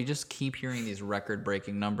mobile, but we just keep hearing these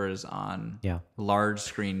record-breaking numbers on large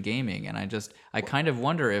screen gaming, and I kind of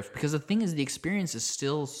wonder if, because the thing is, the experience is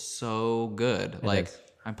still so good.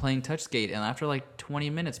 I'm playing Touch Skate, and after like 20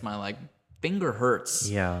 minutes, my like finger hurts.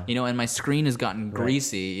 Yeah. And my screen has gotten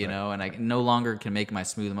greasy. And I no longer can make my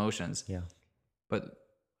smooth motions. Yeah. But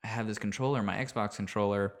I have this controller, my Xbox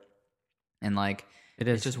controller, and like it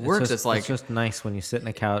just works. It's just nice when you sit in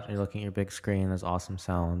a couch and you're looking at your big screen. There's awesome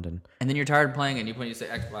sound, and then you're tired playing, and you say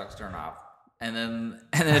Xbox turn off, and then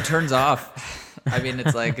it turns off. I mean,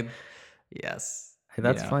 it's like, yes.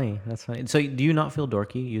 That's funny. That's funny. So, do you not feel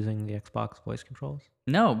dorky using the Xbox voice controls?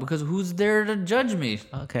 No, because who's there to judge me?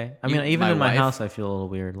 Okay. I mean, even in my house, I feel a little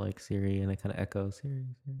weird, like Siri, and it kind of echoes Siri.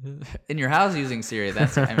 In your house using Siri, the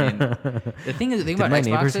thing about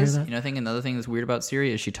Xbox is, I think another thing that's weird about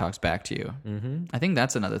Siri is she talks back to you. Mm-hmm. I think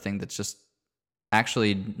that's another thing that's just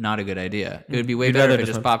actually not a good idea. It would be way better if it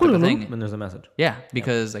just popped up a thing. And there's a message. Yeah,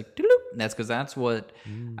 because that's what,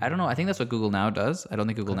 I don't know. I think that's what Google Now does. I don't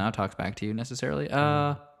think Google Now talks back to you necessarily.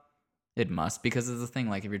 It must, because it's the thing,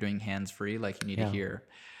 like if you're doing hands-free, like you need to hear,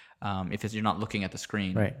 if you're not looking at the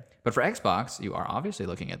screen. Right. But for Xbox, you are obviously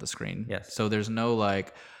looking at the screen. Yes. So there's no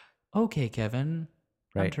like, okay, Kevin,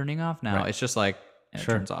 I'm turning off now. Right. It's just like, it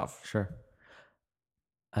turns off. Sure.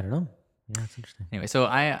 I don't know. Yeah, that's interesting. Anyway, so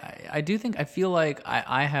I feel like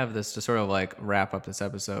I have this to sort of like wrap up this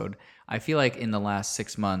episode. I feel like in the last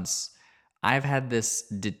 6 months, I've had this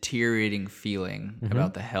deteriorating feeling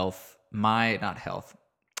about the health, not health,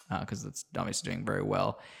 because it's obviously doing very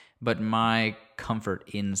well, but my comfort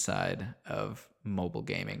inside of mobile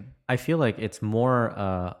gaming. I feel like it's more,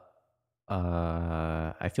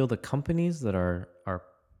 I feel the companies that are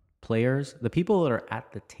players, the people that are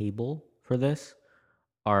at the table for this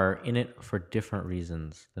are in it for different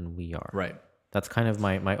reasons than we are. Right. That's kind of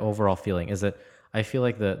my overall feeling, is that I feel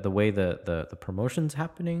like the way the promotion's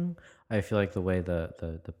happening, I feel like the way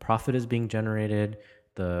the profit is being generated,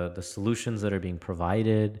 the solutions that are being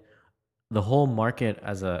provided, the whole market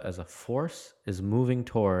as a force is moving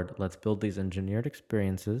toward, let's build these engineered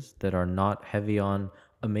experiences that are not heavy on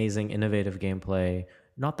amazing innovative gameplay,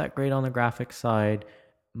 not that great on the graphics side,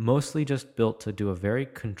 mostly just built to do a very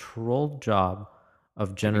controlled job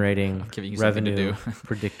of generating revenue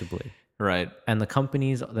predictably. Right. And the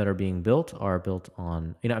companies that are being built are built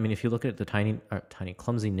on, if you look at the tiny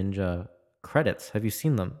Clumsy Ninja credits, have you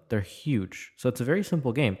seen them? They're huge. So it's a very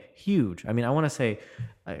simple game. Huge. I want to say,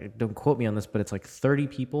 don't quote me on this, but it's like 30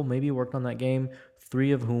 people maybe worked on that game,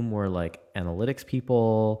 3 of whom were like analytics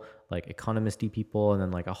people, like economist-y people, and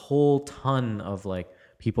then like a whole ton of like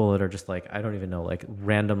people that are just like, I don't even know, like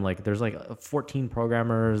random, like there's like 14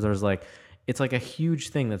 programmers. There's like, it's like a huge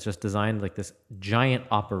thing that's just designed like this giant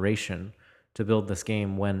operation to build this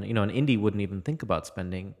game when, an indie wouldn't even think about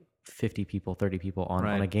spending 50 people, 30 people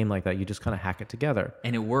on a game like that. You just kind of hack it together.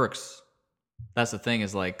 And it works. That's the thing,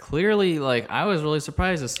 is like, clearly, like I was really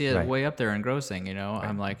surprised to see it way up there engrossing, Right.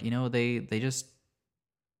 I'm like, they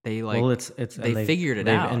like, well, it's they figured it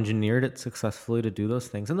out. They've engineered it successfully to do those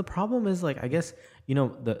things. And the problem is, like, I guess,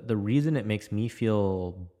 the reason it makes me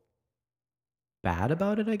feel bad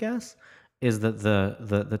about it, I guess, is that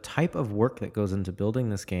the type of work that goes into building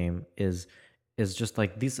this game is just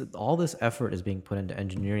like all this effort is being put into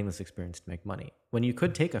engineering this experience to make money, when you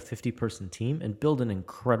could take a 50-person team and build an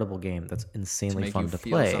incredible game that's insanely fun to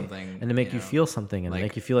play and to make you feel something and like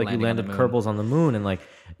make you feel like you landed Kerbals on the moon, and like,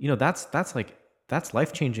 that's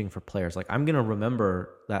life-changing for players. Like, I'm gonna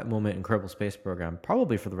remember that moment in Kerbal Space Program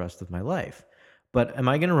probably for the rest of my life. But am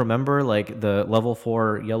I gonna remember like the level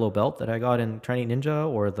 4 yellow belt that I got in Tiny Ninja,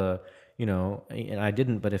 or the and I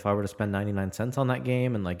didn't, but if I were to spend 99 cents on that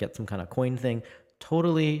game and like get some kind of coin thing,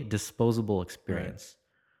 totally disposable experience.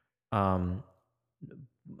 Right.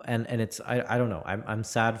 and it's I don't know. I'm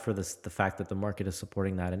sad for this, the fact that the market is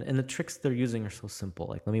supporting that, and the tricks they're using are so simple.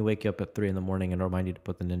 Like, let me wake you up at 3 a.m. and remind you to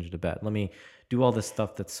put the ninja to bed. Let me do all this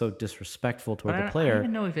stuff that's so disrespectful toward the I don't player.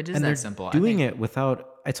 even know if it is And that they're simple. I doing think it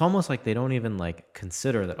without, it's almost like they don't even like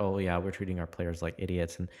consider that, oh yeah, we're treating our players like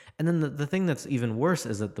idiots. And then the thing that's even worse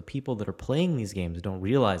is that the people that are playing these games don't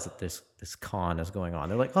realize that this con is going on.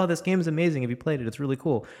 They're like, oh, this game is amazing. If you played it, it's really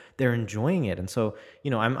cool. They're enjoying it. And so,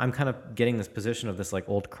 I'm kind of getting this position of this like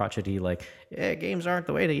old crotchety, like, yeah, games aren't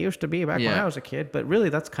the way they used to be back when Yeah. I was a kid. But really,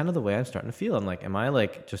 that's kind of the way I'm starting to feel. I'm like, am I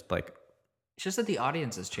like just like, it's just that the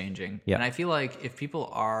audience is changing. Yeah. And I feel like if people,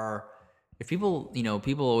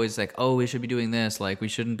 people always like, oh, we should be doing this. Like, we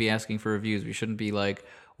shouldn't be asking for reviews. We shouldn't be like,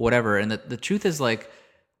 whatever. And the truth is, like,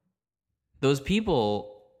 those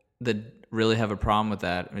people that really have a problem with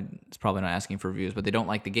that, I mean, it's probably not asking for reviews, but they don't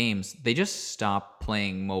like the games. They just stop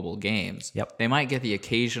playing mobile games. Yep. They might get the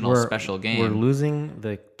occasional special game. We're losing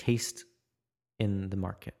the taste in the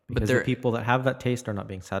market because the people that have that taste are not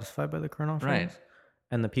being satisfied by the current offerings. Right.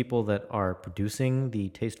 And the people that are producing the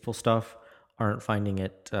tasteful stuff aren't finding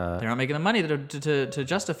it. They're not making the money to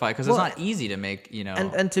justify, because it's not easy to make,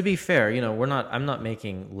 And to be fair, I'm not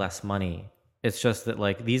making less money. It's just that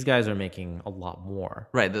like these guys are making a lot more.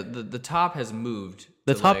 Right. The top has moved.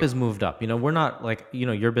 The top has moved up. We're not like,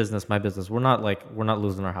 your business, my business. We're not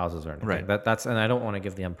losing our houses or anything. Right. That's and I don't want to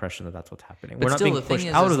give the impression that that's what's happening. But we're not still, being the thing pushed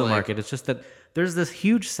is out of the like- market. It's just that there's this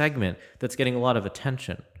huge segment that's getting a lot of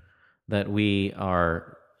attention that we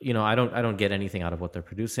are. I don't get anything out of what they're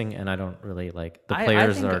producing, and I don't really like the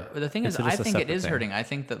players I think, are. The thing is, it's I just a think it separate is thing. hurting. I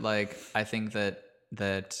think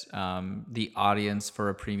that the audience for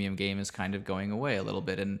a premium game is kind of going away a little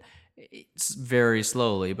bit, and it's very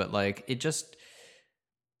slowly, but like it just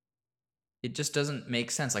doesn't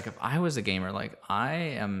make sense. Like, if I was a gamer, like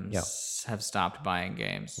I have stopped buying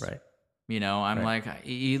games. Right. I'm like,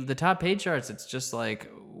 the top paid charts, it's just like,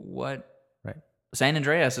 what? Right. San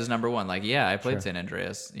Andreas is number one. Like, yeah, I played Sure. San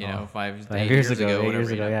Andreas, 5 8 years years ago, 8 whatever,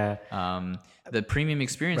 years ago, yeah. The premium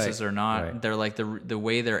experiences Right, are not, right. they're like the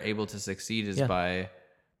way they're able to succeed is Yeah. by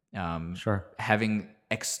Sure. having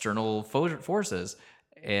external forces.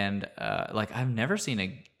 And like, I've never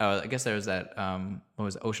seen I guess there was that, what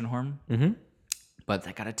was it, Oceanhorn? Mm-hmm. But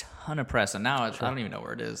that got a ton of press, and now I don't even know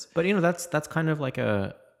where it is. But that's kind of like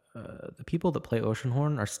the people that play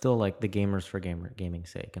Oceanhorn are still like the gamers for gaming's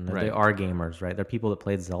sake, and they are gamers, right? They're people that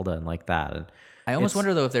played Zelda and like that. And I almost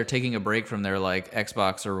wonder though if they're taking a break from their like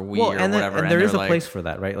Xbox or Wii or and whatever. And there is a like, place for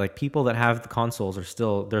that, right? Like people that have the consoles are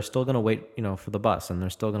still going to wait, for the bus, and they're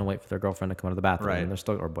still going to wait for their girlfriend to come out of the bathroom, Right. and they're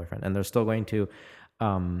still or boyfriend, and they're still going to,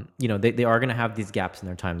 they are going to have these gaps in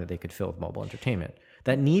their time that they could fill with mobile entertainment.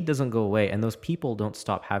 That need doesn't go away, and those people don't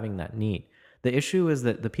stop having that need. The issue is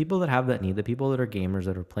that the people that have that need, the people that are gamers,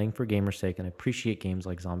 that are playing for gamer's sake and appreciate games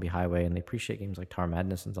like Zombie Highway and they appreciate games like Tower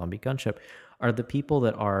Madness and Zombie Gunship, are the people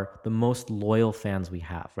that are the most loyal fans we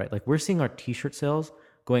have, right? Like, we're seeing our t-shirt sales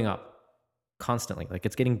going up constantly. Like,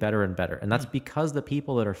 it's getting better and better. And that's because the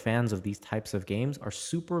people that are fans of these types of games are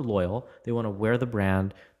super loyal. They want to wear the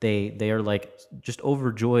brand. They are like just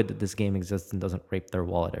overjoyed that this game exists and doesn't rape their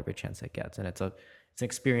wallet every chance it gets. And it's an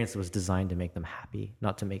experience that was designed to make them happy,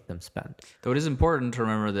 not to make them spend. Though it is important to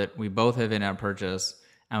remember that we both have in-app purchase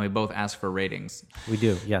and we both ask for ratings. We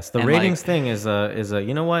do, yes. The And, ratings thing is a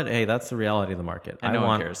you know what? Hey, that's the reality of the market. And no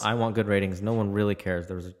one cares. I want good ratings. No one really cares.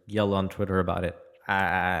 There was a yell on Twitter about it.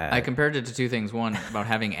 I compared it to two things. One, about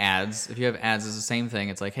having ads. If you have ads, it's the same thing.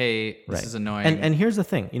 It's like, hey, this is annoying. And here's the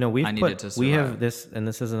thing, we I need it to we have survive. this, and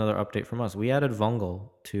this is another update from us. We added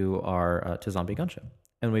Vungle to our to Zombie Gunship,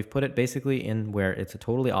 and we've put it basically in where it's a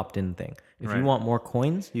totally opt-in thing. If you Right. want more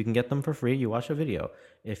coins, you can get them for free. You watch a video.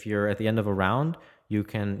 If you're at the end of a round, you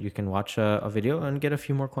can watch a video and get a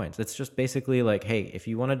few more coins. It's just basically like, hey, if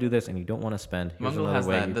you want to do this and you don't want to spend, here's Mungo another has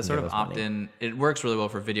way that. you The can sort give of us money. opt-in, it works really well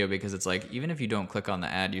for video because it's like, even if you don't click on the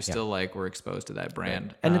ad, you still like were exposed to that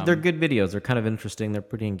brand. And they're good videos. They're kind of interesting. They're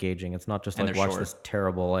pretty engaging. It's not just And like they're watch short. this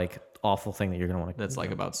terrible, like awful thing that you're gonna want to. That's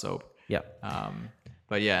like about soap. Yeah.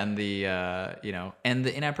 But yeah, and the and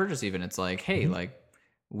the in-app purchase, even it's like, hey, Mm-hmm. like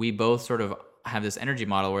we both sort of have this energy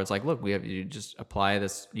model where it's like, look, you just apply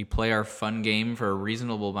this, you play our fun game for a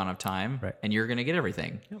reasonable amount of time, Right. and you're gonna get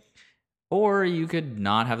everything. Or you could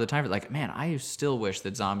not have the time for like, man, I still wish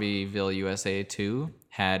that Zombieville USA 2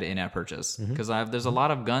 had in-app purchase because there's a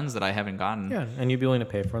lot of guns that I haven't gotten. Mm-hmm. Yeah, and you'd be willing to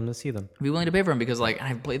pay for them to see them. I'd be willing to pay for them because like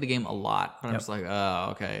I've played the game a lot, but I'm just like, oh,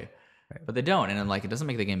 okay. Right. But they don't, and then like it doesn't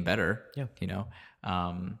make the game better. Yeah.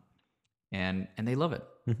 And they love it.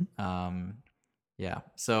 Mm-hmm. Yeah.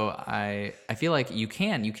 So I feel like you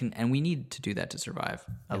can, and we need to do that to survive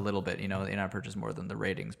a little bit. The in-app purchase more than the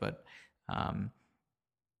ratings, but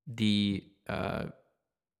the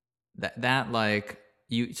that like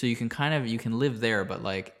you can kind of you can live there, but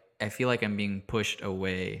like I feel like I'm being pushed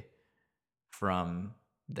away from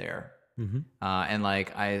there. And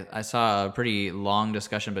like I saw a pretty long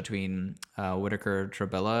discussion between Whitaker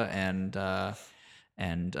Trabella and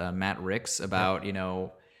Matt Ricks about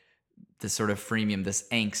this sort of freemium, this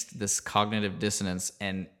angst, this cognitive dissonance,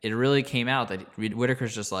 and it really came out that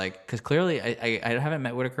Whitaker's just like, because clearly I haven't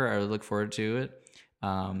met Whitaker, I would look forward to it.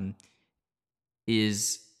 He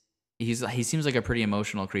seems like a pretty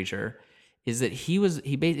emotional creature. Is that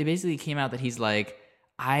it basically came out that he's like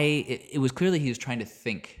it was clearly he was trying to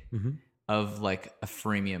think of like a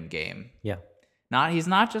freemium game. Yeah. He's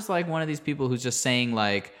not just like one of these people who's just saying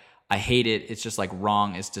like, I hate it. It's just like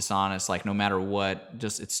wrong. It's dishonest. Like no matter what,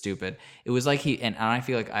 just it's stupid. It was like and I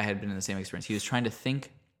feel like I had been in the same experience. He was trying to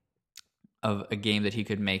think of a game that he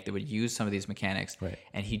could make that would use some of these mechanics, right,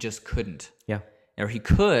 and he just couldn't. Yeah. Or he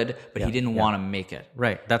could, but he didn't want to make it.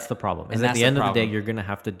 Right. That's the problem. And at the end of the day, you're going to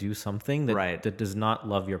have to do something that does not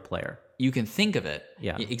love your player. You can think of it.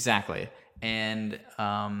 Yeah. Exactly. And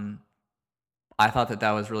I thought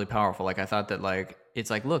that was really powerful. Like I thought that like it's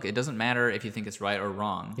like, look, it doesn't matter if you think it's right or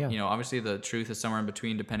wrong. Yeah. Obviously the truth is somewhere in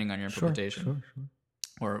between depending on your implementation. Sure.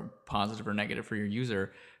 Or positive or negative for your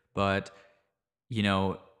user. But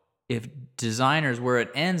if designers, where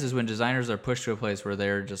it ends is when designers are pushed to a place where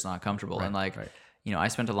they're just not comfortable. Right, and like right. I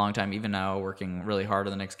spent a long time, even now, working really hard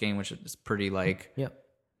on the next game, which is pretty like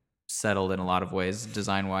settled in a lot of ways,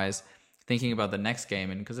 design wise, thinking about the next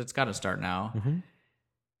game, and because it's got to start now.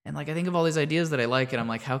 And like I think of all these ideas that I like, and I'm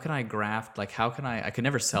like, how can I graft? Like, how can I could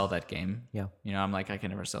never sell that game. Yeah. I'm like, I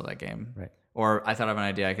can never sell that game. Right. Or I thought of an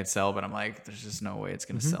idea I could sell, but I'm like, there's just no way it's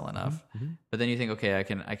going to sell enough. But then you think, okay,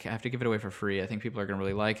 I have to give it away for free. I think people are going to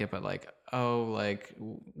really like it, but like, like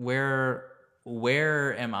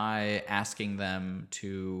where am I asking them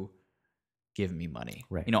to give me money?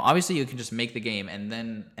 Right. Obviously you can just make the game and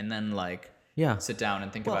then like sit down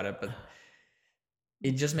and think about it, but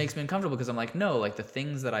it just makes me uncomfortable because I'm like, no, like the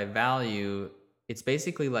things that I value, it's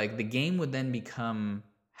basically like the game would then become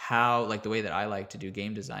how, like the way that I like to do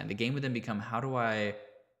game design, the game would then become, how do I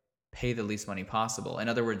pay the least money possible? In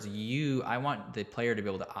other words, I want the player to be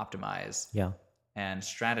able to optimize and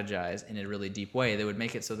strategize in a really deep way that would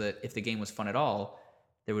make it so that if the game was fun at all,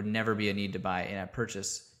 there would never be a need to buy in-app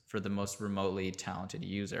purchase for the most remotely talented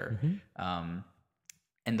user.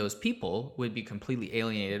 And those people would be completely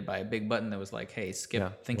alienated by a big button that was like, hey,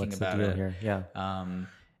 skip thinking about it. Here? Yeah.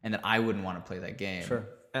 And that I wouldn't want to play that game. Sure.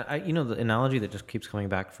 The analogy that just keeps coming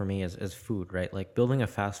back for me is food, right? Like building a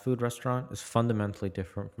fast food restaurant is fundamentally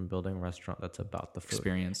different from building a restaurant that's about the food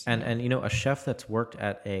experience. And a chef that's worked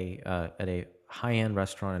at a high-end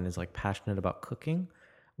restaurant and is like passionate about cooking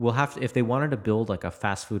will have to, if they wanted to build like a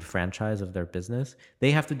fast food franchise of their business, they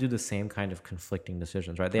have to do the same kind of conflicting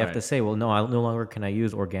decisions, right? They have to say, well, no longer can I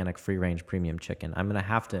use organic free-range premium chicken. I'm going to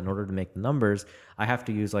have to, in order to make the numbers, I have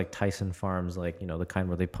to use like Tyson Farms, like, the kind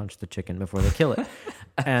where they punch the chicken before they kill it.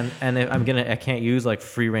 and if I can't use like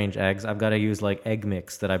free-range eggs. I've got to use like egg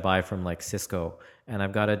mix that I buy from like Cisco. And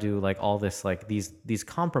I've got to do like all this, like these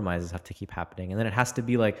compromises have to keep happening. And then it has to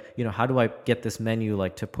be like, how do I get this menu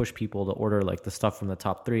like to push people to order like the stuff from the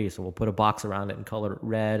top 3? So we'll put a box around it and color it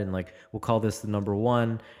red, and like we'll call this the number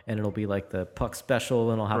 1, and it'll be like the Puck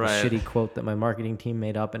special, and I'll have a shitty quote that my marketing team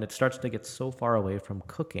made up. And it starts to get so far away from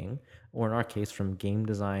cooking, or in our case from game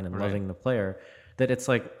design and loving the player, that it's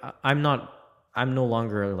like I'm no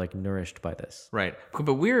longer like nourished by this. Right.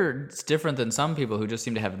 But it's different than some people who just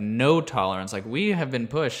seem to have no tolerance. Like we have been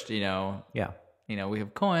pushed, Yeah. We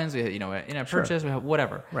have coins, we have, in a purchase, we have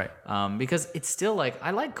whatever. Right. Because it's still like,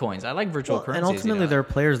 I like coins. I like virtual currencies. And ultimately there are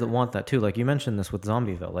players that want that too. Like you mentioned this with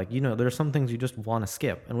Zombieville. Like, there are some things you just want to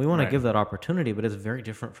skip, and we want to give that opportunity, but it's very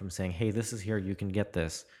different from saying, hey, this is here, you can get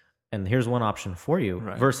this, and here's one option for you,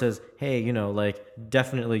 versus, hey, like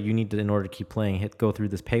definitely you need to, in order to keep playing, go through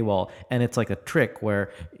this paywall. And it's like a trick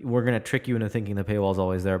where we're going to trick you into thinking the paywall is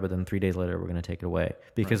always there, but then 3 days later we're going to take it away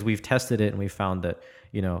because we've tested it and we found that,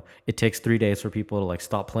 it takes 3 days for people to like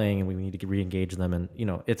stop playing, and we need to re-engage them. And,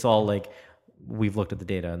 it's all like, we've looked at the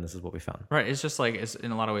data and this is what we found. Right. It's just like, it's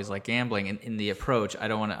in a lot of ways like gambling in the approach. I'm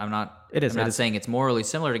not is. saying it's morally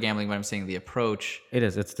similar to gambling, but I'm saying the approach.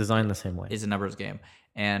 It's designed the same way. Is a numbers game.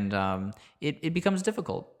 And it becomes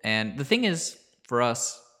difficult. And the thing is, for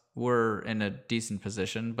us, we're in a decent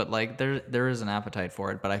position, but like there is an appetite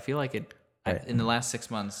for it. But I feel like in the last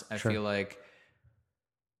 6 months, I feel like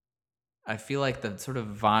the sort of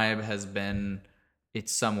vibe has been,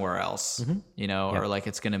 it's somewhere else, or like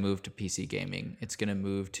it's going to move to PC gaming. It's going to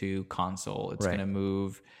move to console. It's going to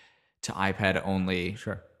move to iPad only.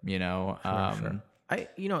 Sure. Sure.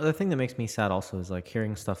 The thing that makes me sad also is like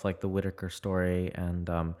hearing stuff like the Whitaker story and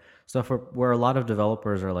stuff where a lot of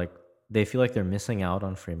developers are like, they feel like they're missing out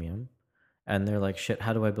on freemium, and they're like, shit,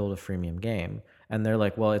 how do I build a freemium game? And they're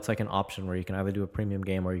like, well, it's like an option where you can either do a premium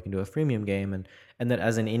game or you can do a freemium game, and that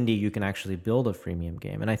as an indie you can actually build a freemium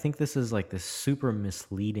game. And I think this is like this super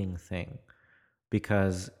misleading thing,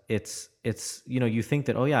 because it's you think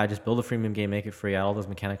that, oh yeah, I just build a freemium game, make it free, add all those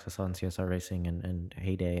mechanics I saw in CSR Racing and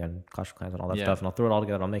Heyday and Clash of Clans and all that stuff, and I'll throw it all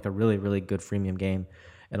together. I'll make a really, really good freemium game,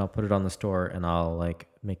 and I'll put it on the store, and I'll like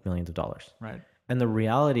make millions of dollars. Right. And the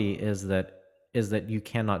reality is that you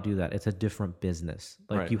cannot do that. It's a different business.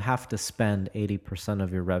 Like you have to spend 80%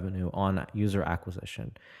 of your revenue on user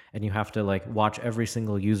acquisition, and you have to like watch every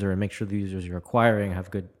single user and make sure the users you're acquiring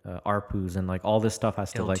have good ARPUs, and like all this stuff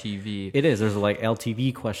has to LTV. There's like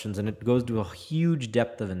LTV questions, and it goes to a huge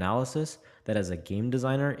depth of analysis that as a game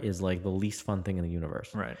designer is like the least fun thing in the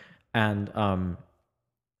universe. Right.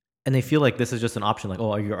 And they feel like this is just an option, like,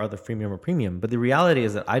 oh, are you either freemium or premium? But the reality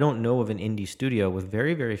is that I don't know of an indie studio, with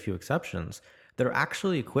very, very few exceptions, that are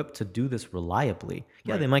actually equipped to do this reliably.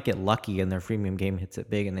 Yeah, they might get lucky and their freemium game hits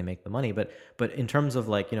it big and they make the money. But in terms of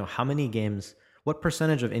like, how many games, what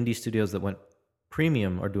percentage of indie studios that went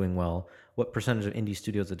premium are doing well? What percentage of indie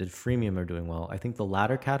studios that did freemium are doing well? I think the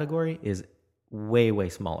latter category is way, way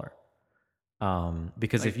smaller.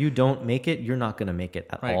 Because if you don't make it, you're not going to make it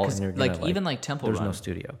at all. And you're gonna, even like Temple Run. There's no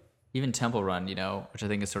studio. Even Temple Run, which I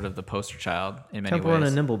think is sort of the poster child in many Temple ways.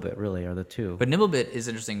 Run and Nimblebit really are the two. But Nimblebit is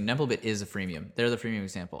interesting. Nimblebit is a freemium. They're the freemium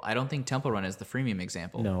example. I don't think Temple Run is the freemium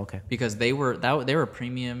example. No, okay. Because they were a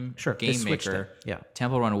premium game maker. Yeah.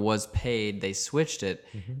 Temple Run was paid. They switched it.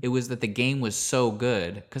 Mm-hmm. It was that the game was so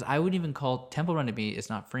good, because I wouldn't even call Temple Run to be, it's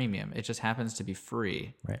not freemium. It just happens to be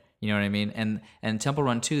free. Right. You know what I mean? And Temple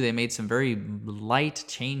Run 2, they made some very light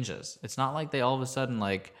changes. It's not like they all of a sudden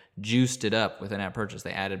like juiced it up with in-app purchase.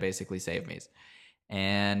 They added basically save me's.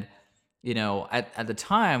 And, at the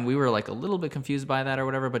time we were like a little bit confused by that or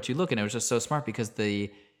whatever, but you look and it was just so smart, because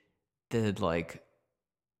the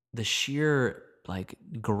sheer like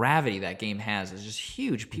gravity that game has is just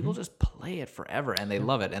huge. People just play it forever and they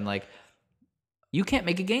love it. And like, you can't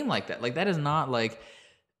make a game like that. Like that is not like,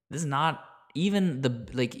 this is not even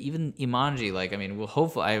even Imanji. Like, I mean, well,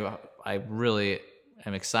 hopefully I really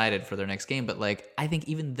am excited for their next game, but like, I think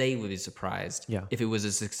even they would be surprised if it was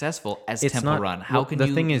as successful as Temple Run. How can you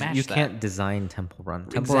the thing is, you that? can't design Temple Run.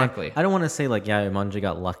 Exactly. Run, I don't want to say like, yeah, Imanji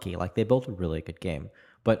got lucky. Like they built a really good game,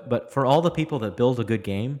 but for all the people that build a good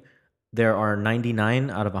game, there are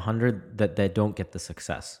 99 out of 100 that don't get the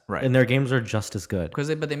success. Right. And their games are just as good.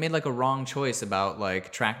 But they made like a wrong choice about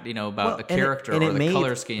like about the character or the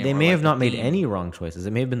color scheme. They may have not made any wrong choices.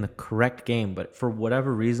 It may have been the correct game, but for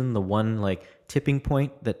whatever reason, the one like tipping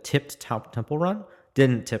point that tipped Temple Run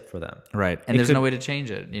didn't tip for them. Right. And there's no way to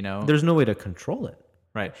change it, There's no way to control it.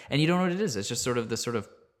 Right. And you don't know what it is. It's just sort of this sort of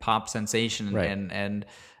pop sensation and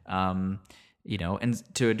and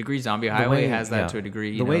to a degree, Zombie Highway has that to a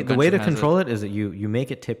degree. The way to control it is that you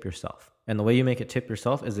make it tip yourself, and the way you make it tip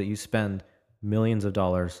yourself is that you spend millions of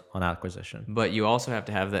dollars on acquisition. But you also have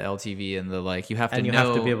to have the LTV and the like. You have to and you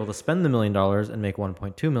have to be able to spend the $1 million and make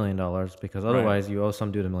 $1.2 million, because otherwise you owe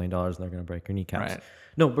some dude $1 million and they're going to break your kneecaps. Right.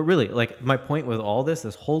 No, but really, like my point with all this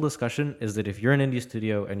whole discussion is that if you're an indie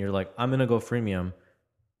studio and you're like, I'm going to go freemium,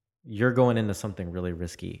 you're going into something really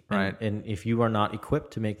risky. Right. And if you are not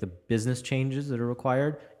equipped to make the business changes that are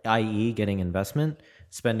required, i.e. getting investment,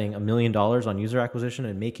 spending $1 million on user acquisition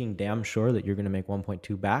and making damn sure that you're going to make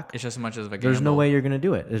 1.2 back, it's just as much as a gamble. There's no way you're going to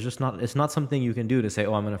do it. It's not something you can do to say,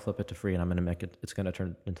 oh, I'm going to flip it to free and I'm going to make it, it's going to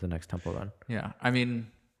turn into the next Temple Run. Yeah. I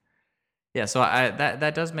mean, yeah. So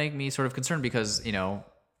that does make me sort of concerned, because,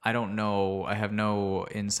 I don't know, I have no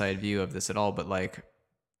inside view of this at all, but like,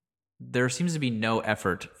 there seems to be no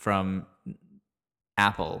effort from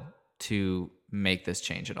Apple to make this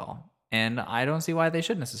change at all. And I don't see why they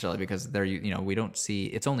should necessarily, because they're, we don't see,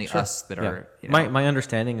 it's only us that are, My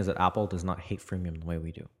understanding is that Apple does not hate freemium the way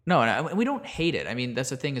we do. No, and we don't hate it. I mean, that's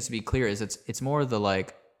the thing, is to be clear, is it's more the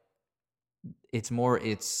like, it's more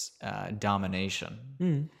its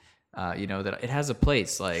domination. That it has a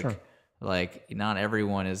place, like not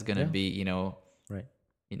everyone is going to be, right.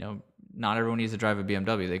 Not everyone needs to drive a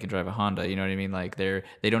BMW. They can drive a Honda. You know what I mean? Like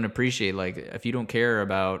they don't appreciate, like, if you don't care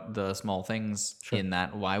about the small things in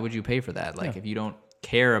that, why would you pay for that? Like if you don't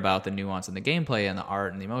care about the nuance in the gameplay and the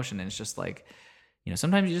art and the emotion, and it's just like,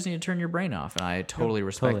 sometimes you just need to turn your brain off. And I totally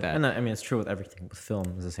respect that. And I mean, it's true with everything. With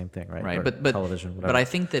film is the same thing, right? Right. Or but television, whatever. But I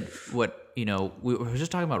think that we were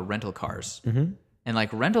just talking about rental cars. Mm-hmm. And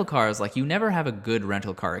like rental cars, like you never have a good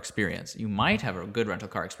rental car experience. You might have a good rental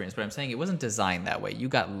car experience, but I'm saying it wasn't designed that way. You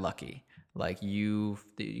got lucky. like you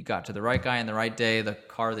got to the right guy in the right day, the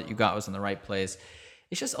car that you got was in the right place.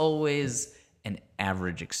 It's just always an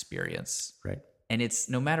average experience. Right. And it's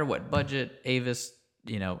no matter what budget, Avis,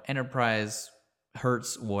 Enterprise,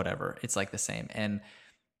 Hertz, whatever, it's like the same. And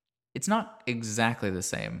it's not exactly the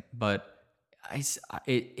same, but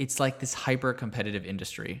it's like this hyper competitive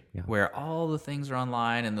industry where all the things are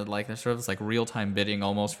online and there's sort of this like real time bidding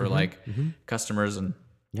almost for customers and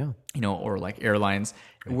or like airlines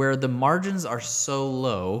where the margins are so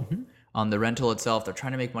low on the rental itself. They're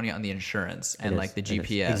trying to make money on the insurance and like the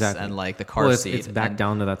GPS and like the car seat. It's back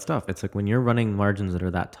down to that stuff. It's like when you're running margins that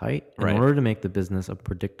are that tight, in order to make the business a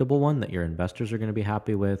predictable one that your investors are going to be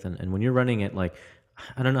happy with, and when you're running it like,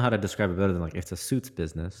 I don't know how to describe it better than like if it's a suits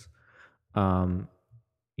business,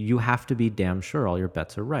 you have to be damn sure all your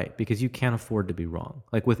bets are right because you can't afford to be wrong.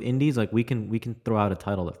 Like with indies, like we can throw out a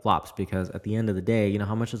title that flops because at the end of the day,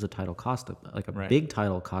 how much does a title cost? Like a big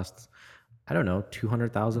title costs, I don't know,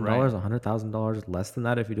 $200,000, $100,000, less than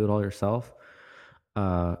that if you do it all yourself.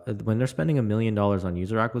 When they're spending $1 million on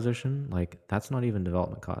user acquisition, like that's not even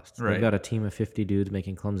development costs. They've got a team of 50 dudes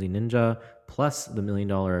making Clumsy Ninja plus the $1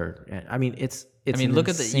 million. I mean, it's look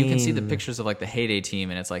at you can see the pictures of like the Heyday team,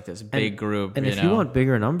 and it's like this big group. And if you want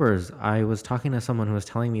bigger numbers, I was talking to someone who was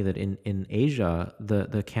telling me that in Asia,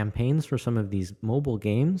 the campaigns for some of these mobile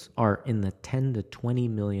games are in the $10 to $20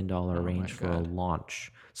 million range for a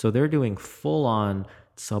launch. So they're doing full on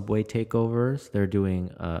Subway takeovers. They're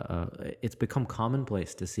doing it's become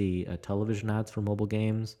commonplace to see television ads for mobile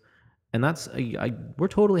games. And that's we're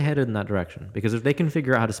totally headed in that direction because if they can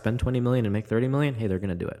figure out how to spend 20 million and make 30 million, hey, they're going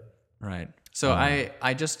to do it. Right. So I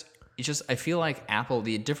feel like Apple,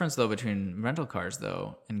 the difference though between rental cars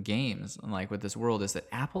though and games and like with this world is that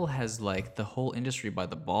Apple has like the whole industry by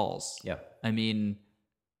the balls. Yeah. I mean,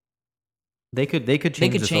 they could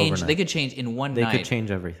change in one night. They could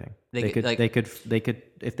change everything. They could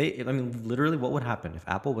if they, I mean, literally what would happen if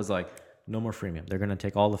Apple was like, no more freemium. They're going to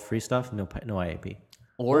take all the free stuff, no IAP.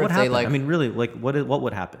 Or if they like, I mean, really, like what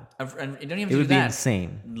would happen? And you don't even it do would that. Be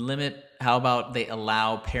insane. Limit. How about they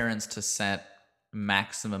allow parents to set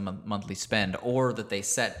maximum monthly spend, or that they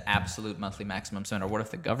set absolute monthly maximum spend, or what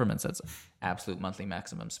if the government sets absolute monthly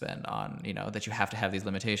maximum spend on that you have to have these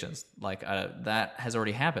limitations? Like that has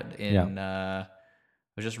already happened in. I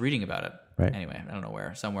was just reading about it. Right. Anyway, I don't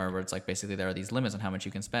know somewhere where it's like basically there are these limits on how much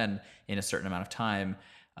you can spend in a certain amount of time.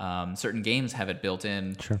 Certain games have it built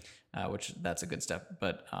in. Sure. Which that's a good step.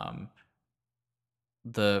 But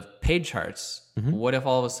the paid charts, what if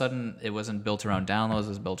all of a sudden it wasn't built around downloads, it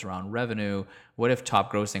was built around revenue? What if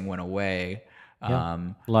top grossing went away?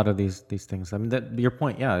 A lot of these things. I mean, your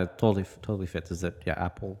point, it totally fits. Is that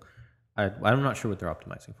Apple? I'm not sure what they're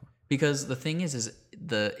optimizing for. Because the thing is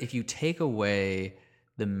if you take away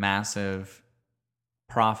the massive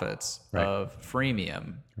profits of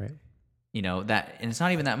freemium, right? That, and it's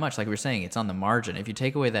not even that much, like we were saying, it's on the margin. If you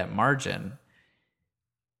take away that margin,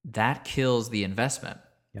 that kills the investment.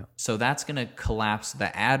 Yeah. So that's going to collapse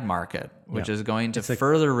the ad market, which is going to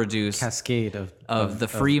further reduce cascade of the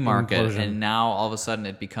free market. implosion. And now all of a sudden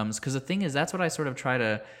it becomes, because the thing is, that's what I sort of try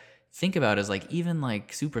to think about is like, even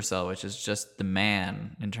like Supercell, which is just the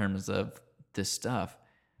man in terms of this stuff,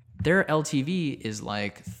 their LTV is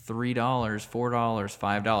like $3, $4,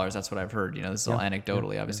 $5. That's what I've heard. This is all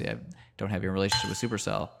anecdotally. Obviously, I don't have your relationship with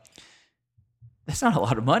Supercell. That's not a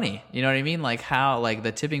lot of money. You know what I mean? Like how, like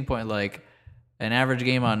the tipping point, like an average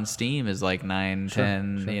game on Steam is like 9,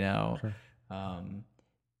 10, Sure.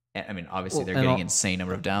 I mean, obviously they're getting insane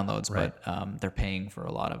number of downloads, but they're paying for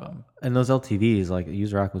a lot of them. And those LTVs, like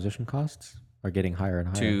user acquisition costs, are getting higher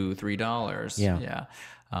and higher. $2, $3. Yeah.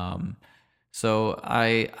 So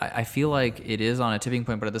I feel like it is on a tipping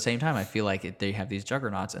point, but at the same time, I feel like they have these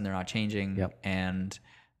juggernauts and they're not changing. Yep. And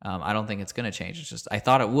I don't think it's going to change. It's just, I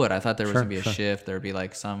thought it would. I thought there was going to be a shift. There'd be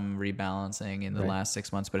like some rebalancing in the last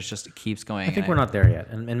 6 months, but it keeps going. I think we're not there yet.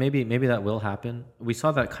 And maybe that will happen. We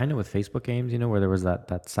saw that kind of with Facebook games, where there was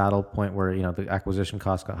that saddle point where, the acquisition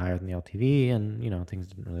cost got higher than the LTV and, things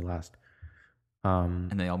didn't really last.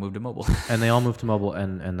 And they all moved to mobile.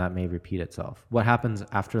 and that may repeat itself. What happens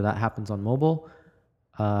after that happens on mobile?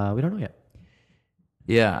 We don't know yet.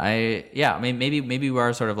 I mean, maybe we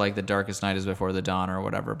are sort of like the darkest night is before the dawn or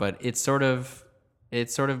whatever, but it's sort of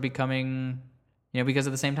becoming, because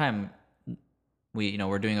at the same time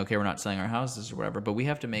we're doing okay. We're not selling our houses or whatever, but we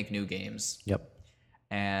have to make new games. Yep.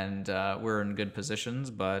 And we're in good positions,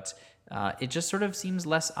 but it just sort of seems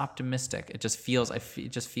less optimistic. It just feels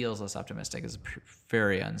less optimistic. It's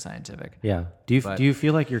very unscientific. Yeah. Do you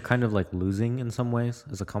feel like you're kind of like losing in some ways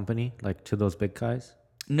as a company, like to those big guys?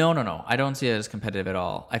 No. I don't see it as competitive at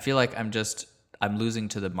all. I feel like I'm losing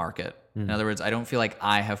to the market. In other words, I don't feel like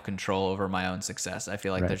I have control over my own success. I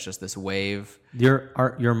feel like there's just this wave.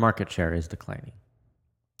 Your market share is declining.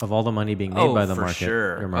 Of all the money being made by the market,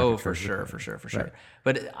 your market for share sure, is for declining. sure.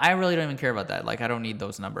 But I really don't even care about that. Like, I don't need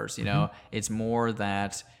those numbers, you know? It's more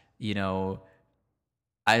that, you know,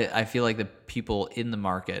 I feel like the people in the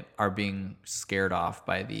market are being scared off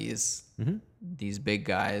by these big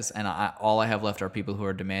guys. And all I have left are people who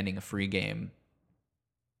are demanding a free game,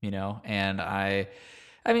 you know? And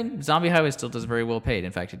I mean, Zombie Highway still does very well paid.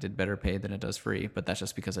 In fact, it did better paid than it does free, but that's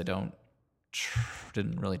just because I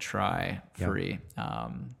didn't really try free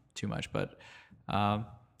too much. But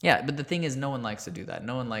yeah, but the thing is, no one likes to do that.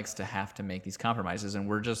 No one likes to have to make these compromises, and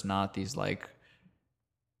we're just not these like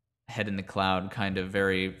head in the cloud kind of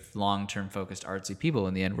very long-term focused artsy people.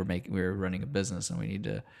 In the end, we're running a business, and we need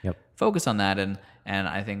to focus on that. And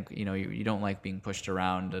I think, you know, you don't like being pushed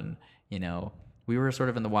around, and, you know, we were sort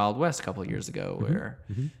of in the Wild West a couple of years ago where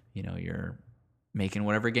you know, you're making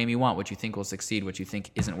whatever game you want, what you think will succeed, what you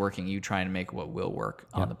think isn't working, you try and make what will work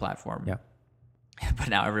on the platform. Yeah. But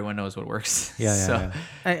now everyone knows what works. Yeah.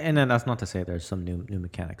 And then that's not to say there's some new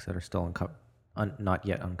mechanics that are still not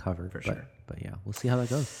yet uncovered. For sure. But yeah, we'll see how that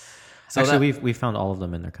goes. So actually, we found all of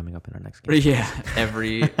them, and they're coming up in our next game. Yeah,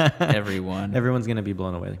 everyone. Everyone's gonna be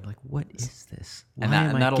blown away. They're like, what is this? Why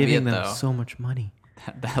am I giving them so much money?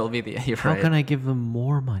 That'll be How can I give them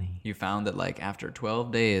more money? You found that, like, after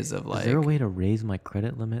 12 days of, like... Is there a way to raise my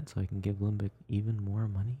credit limit so I can give Limbic even more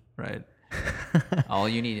money? Right. All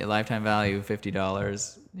you need, a lifetime value of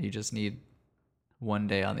 $50. You just need one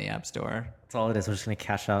day on the App Store. That's all it is. We're just going to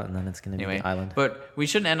cash out, and then it's going to be the island. But we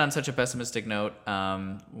shouldn't end on such a pessimistic note.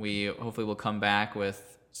 We hopefully will come back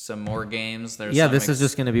with some more games. This is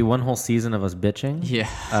just going to be one whole season of us bitching. Yeah.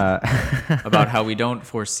 About how we don't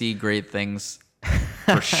foresee great things.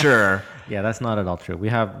 For sure. Yeah, that's not at all true.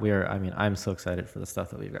 I'm so excited for the stuff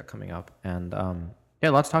that we've got coming up. And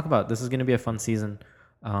lots to talk about. This is going to be a fun season.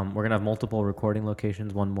 We're going to have multiple recording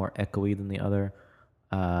locations, one more echoey than the other,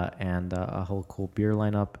 and a whole cool beer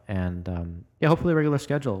lineup. And hopefully a regular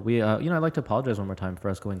schedule. I'd like to apologize one more time for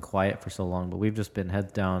us going quiet for so long, but we've just been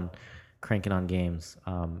heads down cranking on games.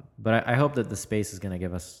 But I hope that the space is going to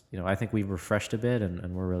give us, I think we've refreshed a bit,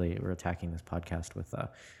 and we're attacking this podcast with a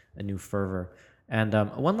new fervor. And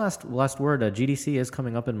one last word, GDC is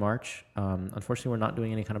coming up in March. Unfortunately, we're not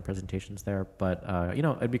doing any kind of presentations there, but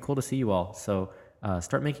it'd be cool to see you all. So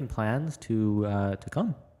start making plans to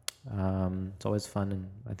come. It's always fun, and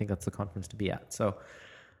I think that's the conference to be at. So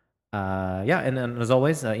and then as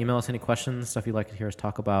always, email us any questions, stuff you'd like to hear us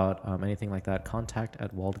talk about, anything like that.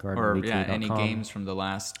 contact@walledgardenweekly.com. Or any games from the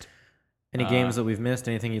last... Any games that we've missed,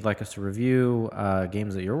 anything you'd like us to review,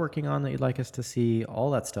 games that you're working on that you'd like us to see, all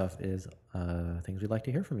that stuff is things we'd like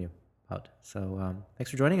to hear from you about. So thanks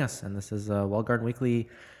for joining us. And this is Walled Garden Weekly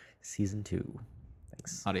Season 2.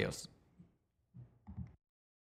 Thanks. Adios.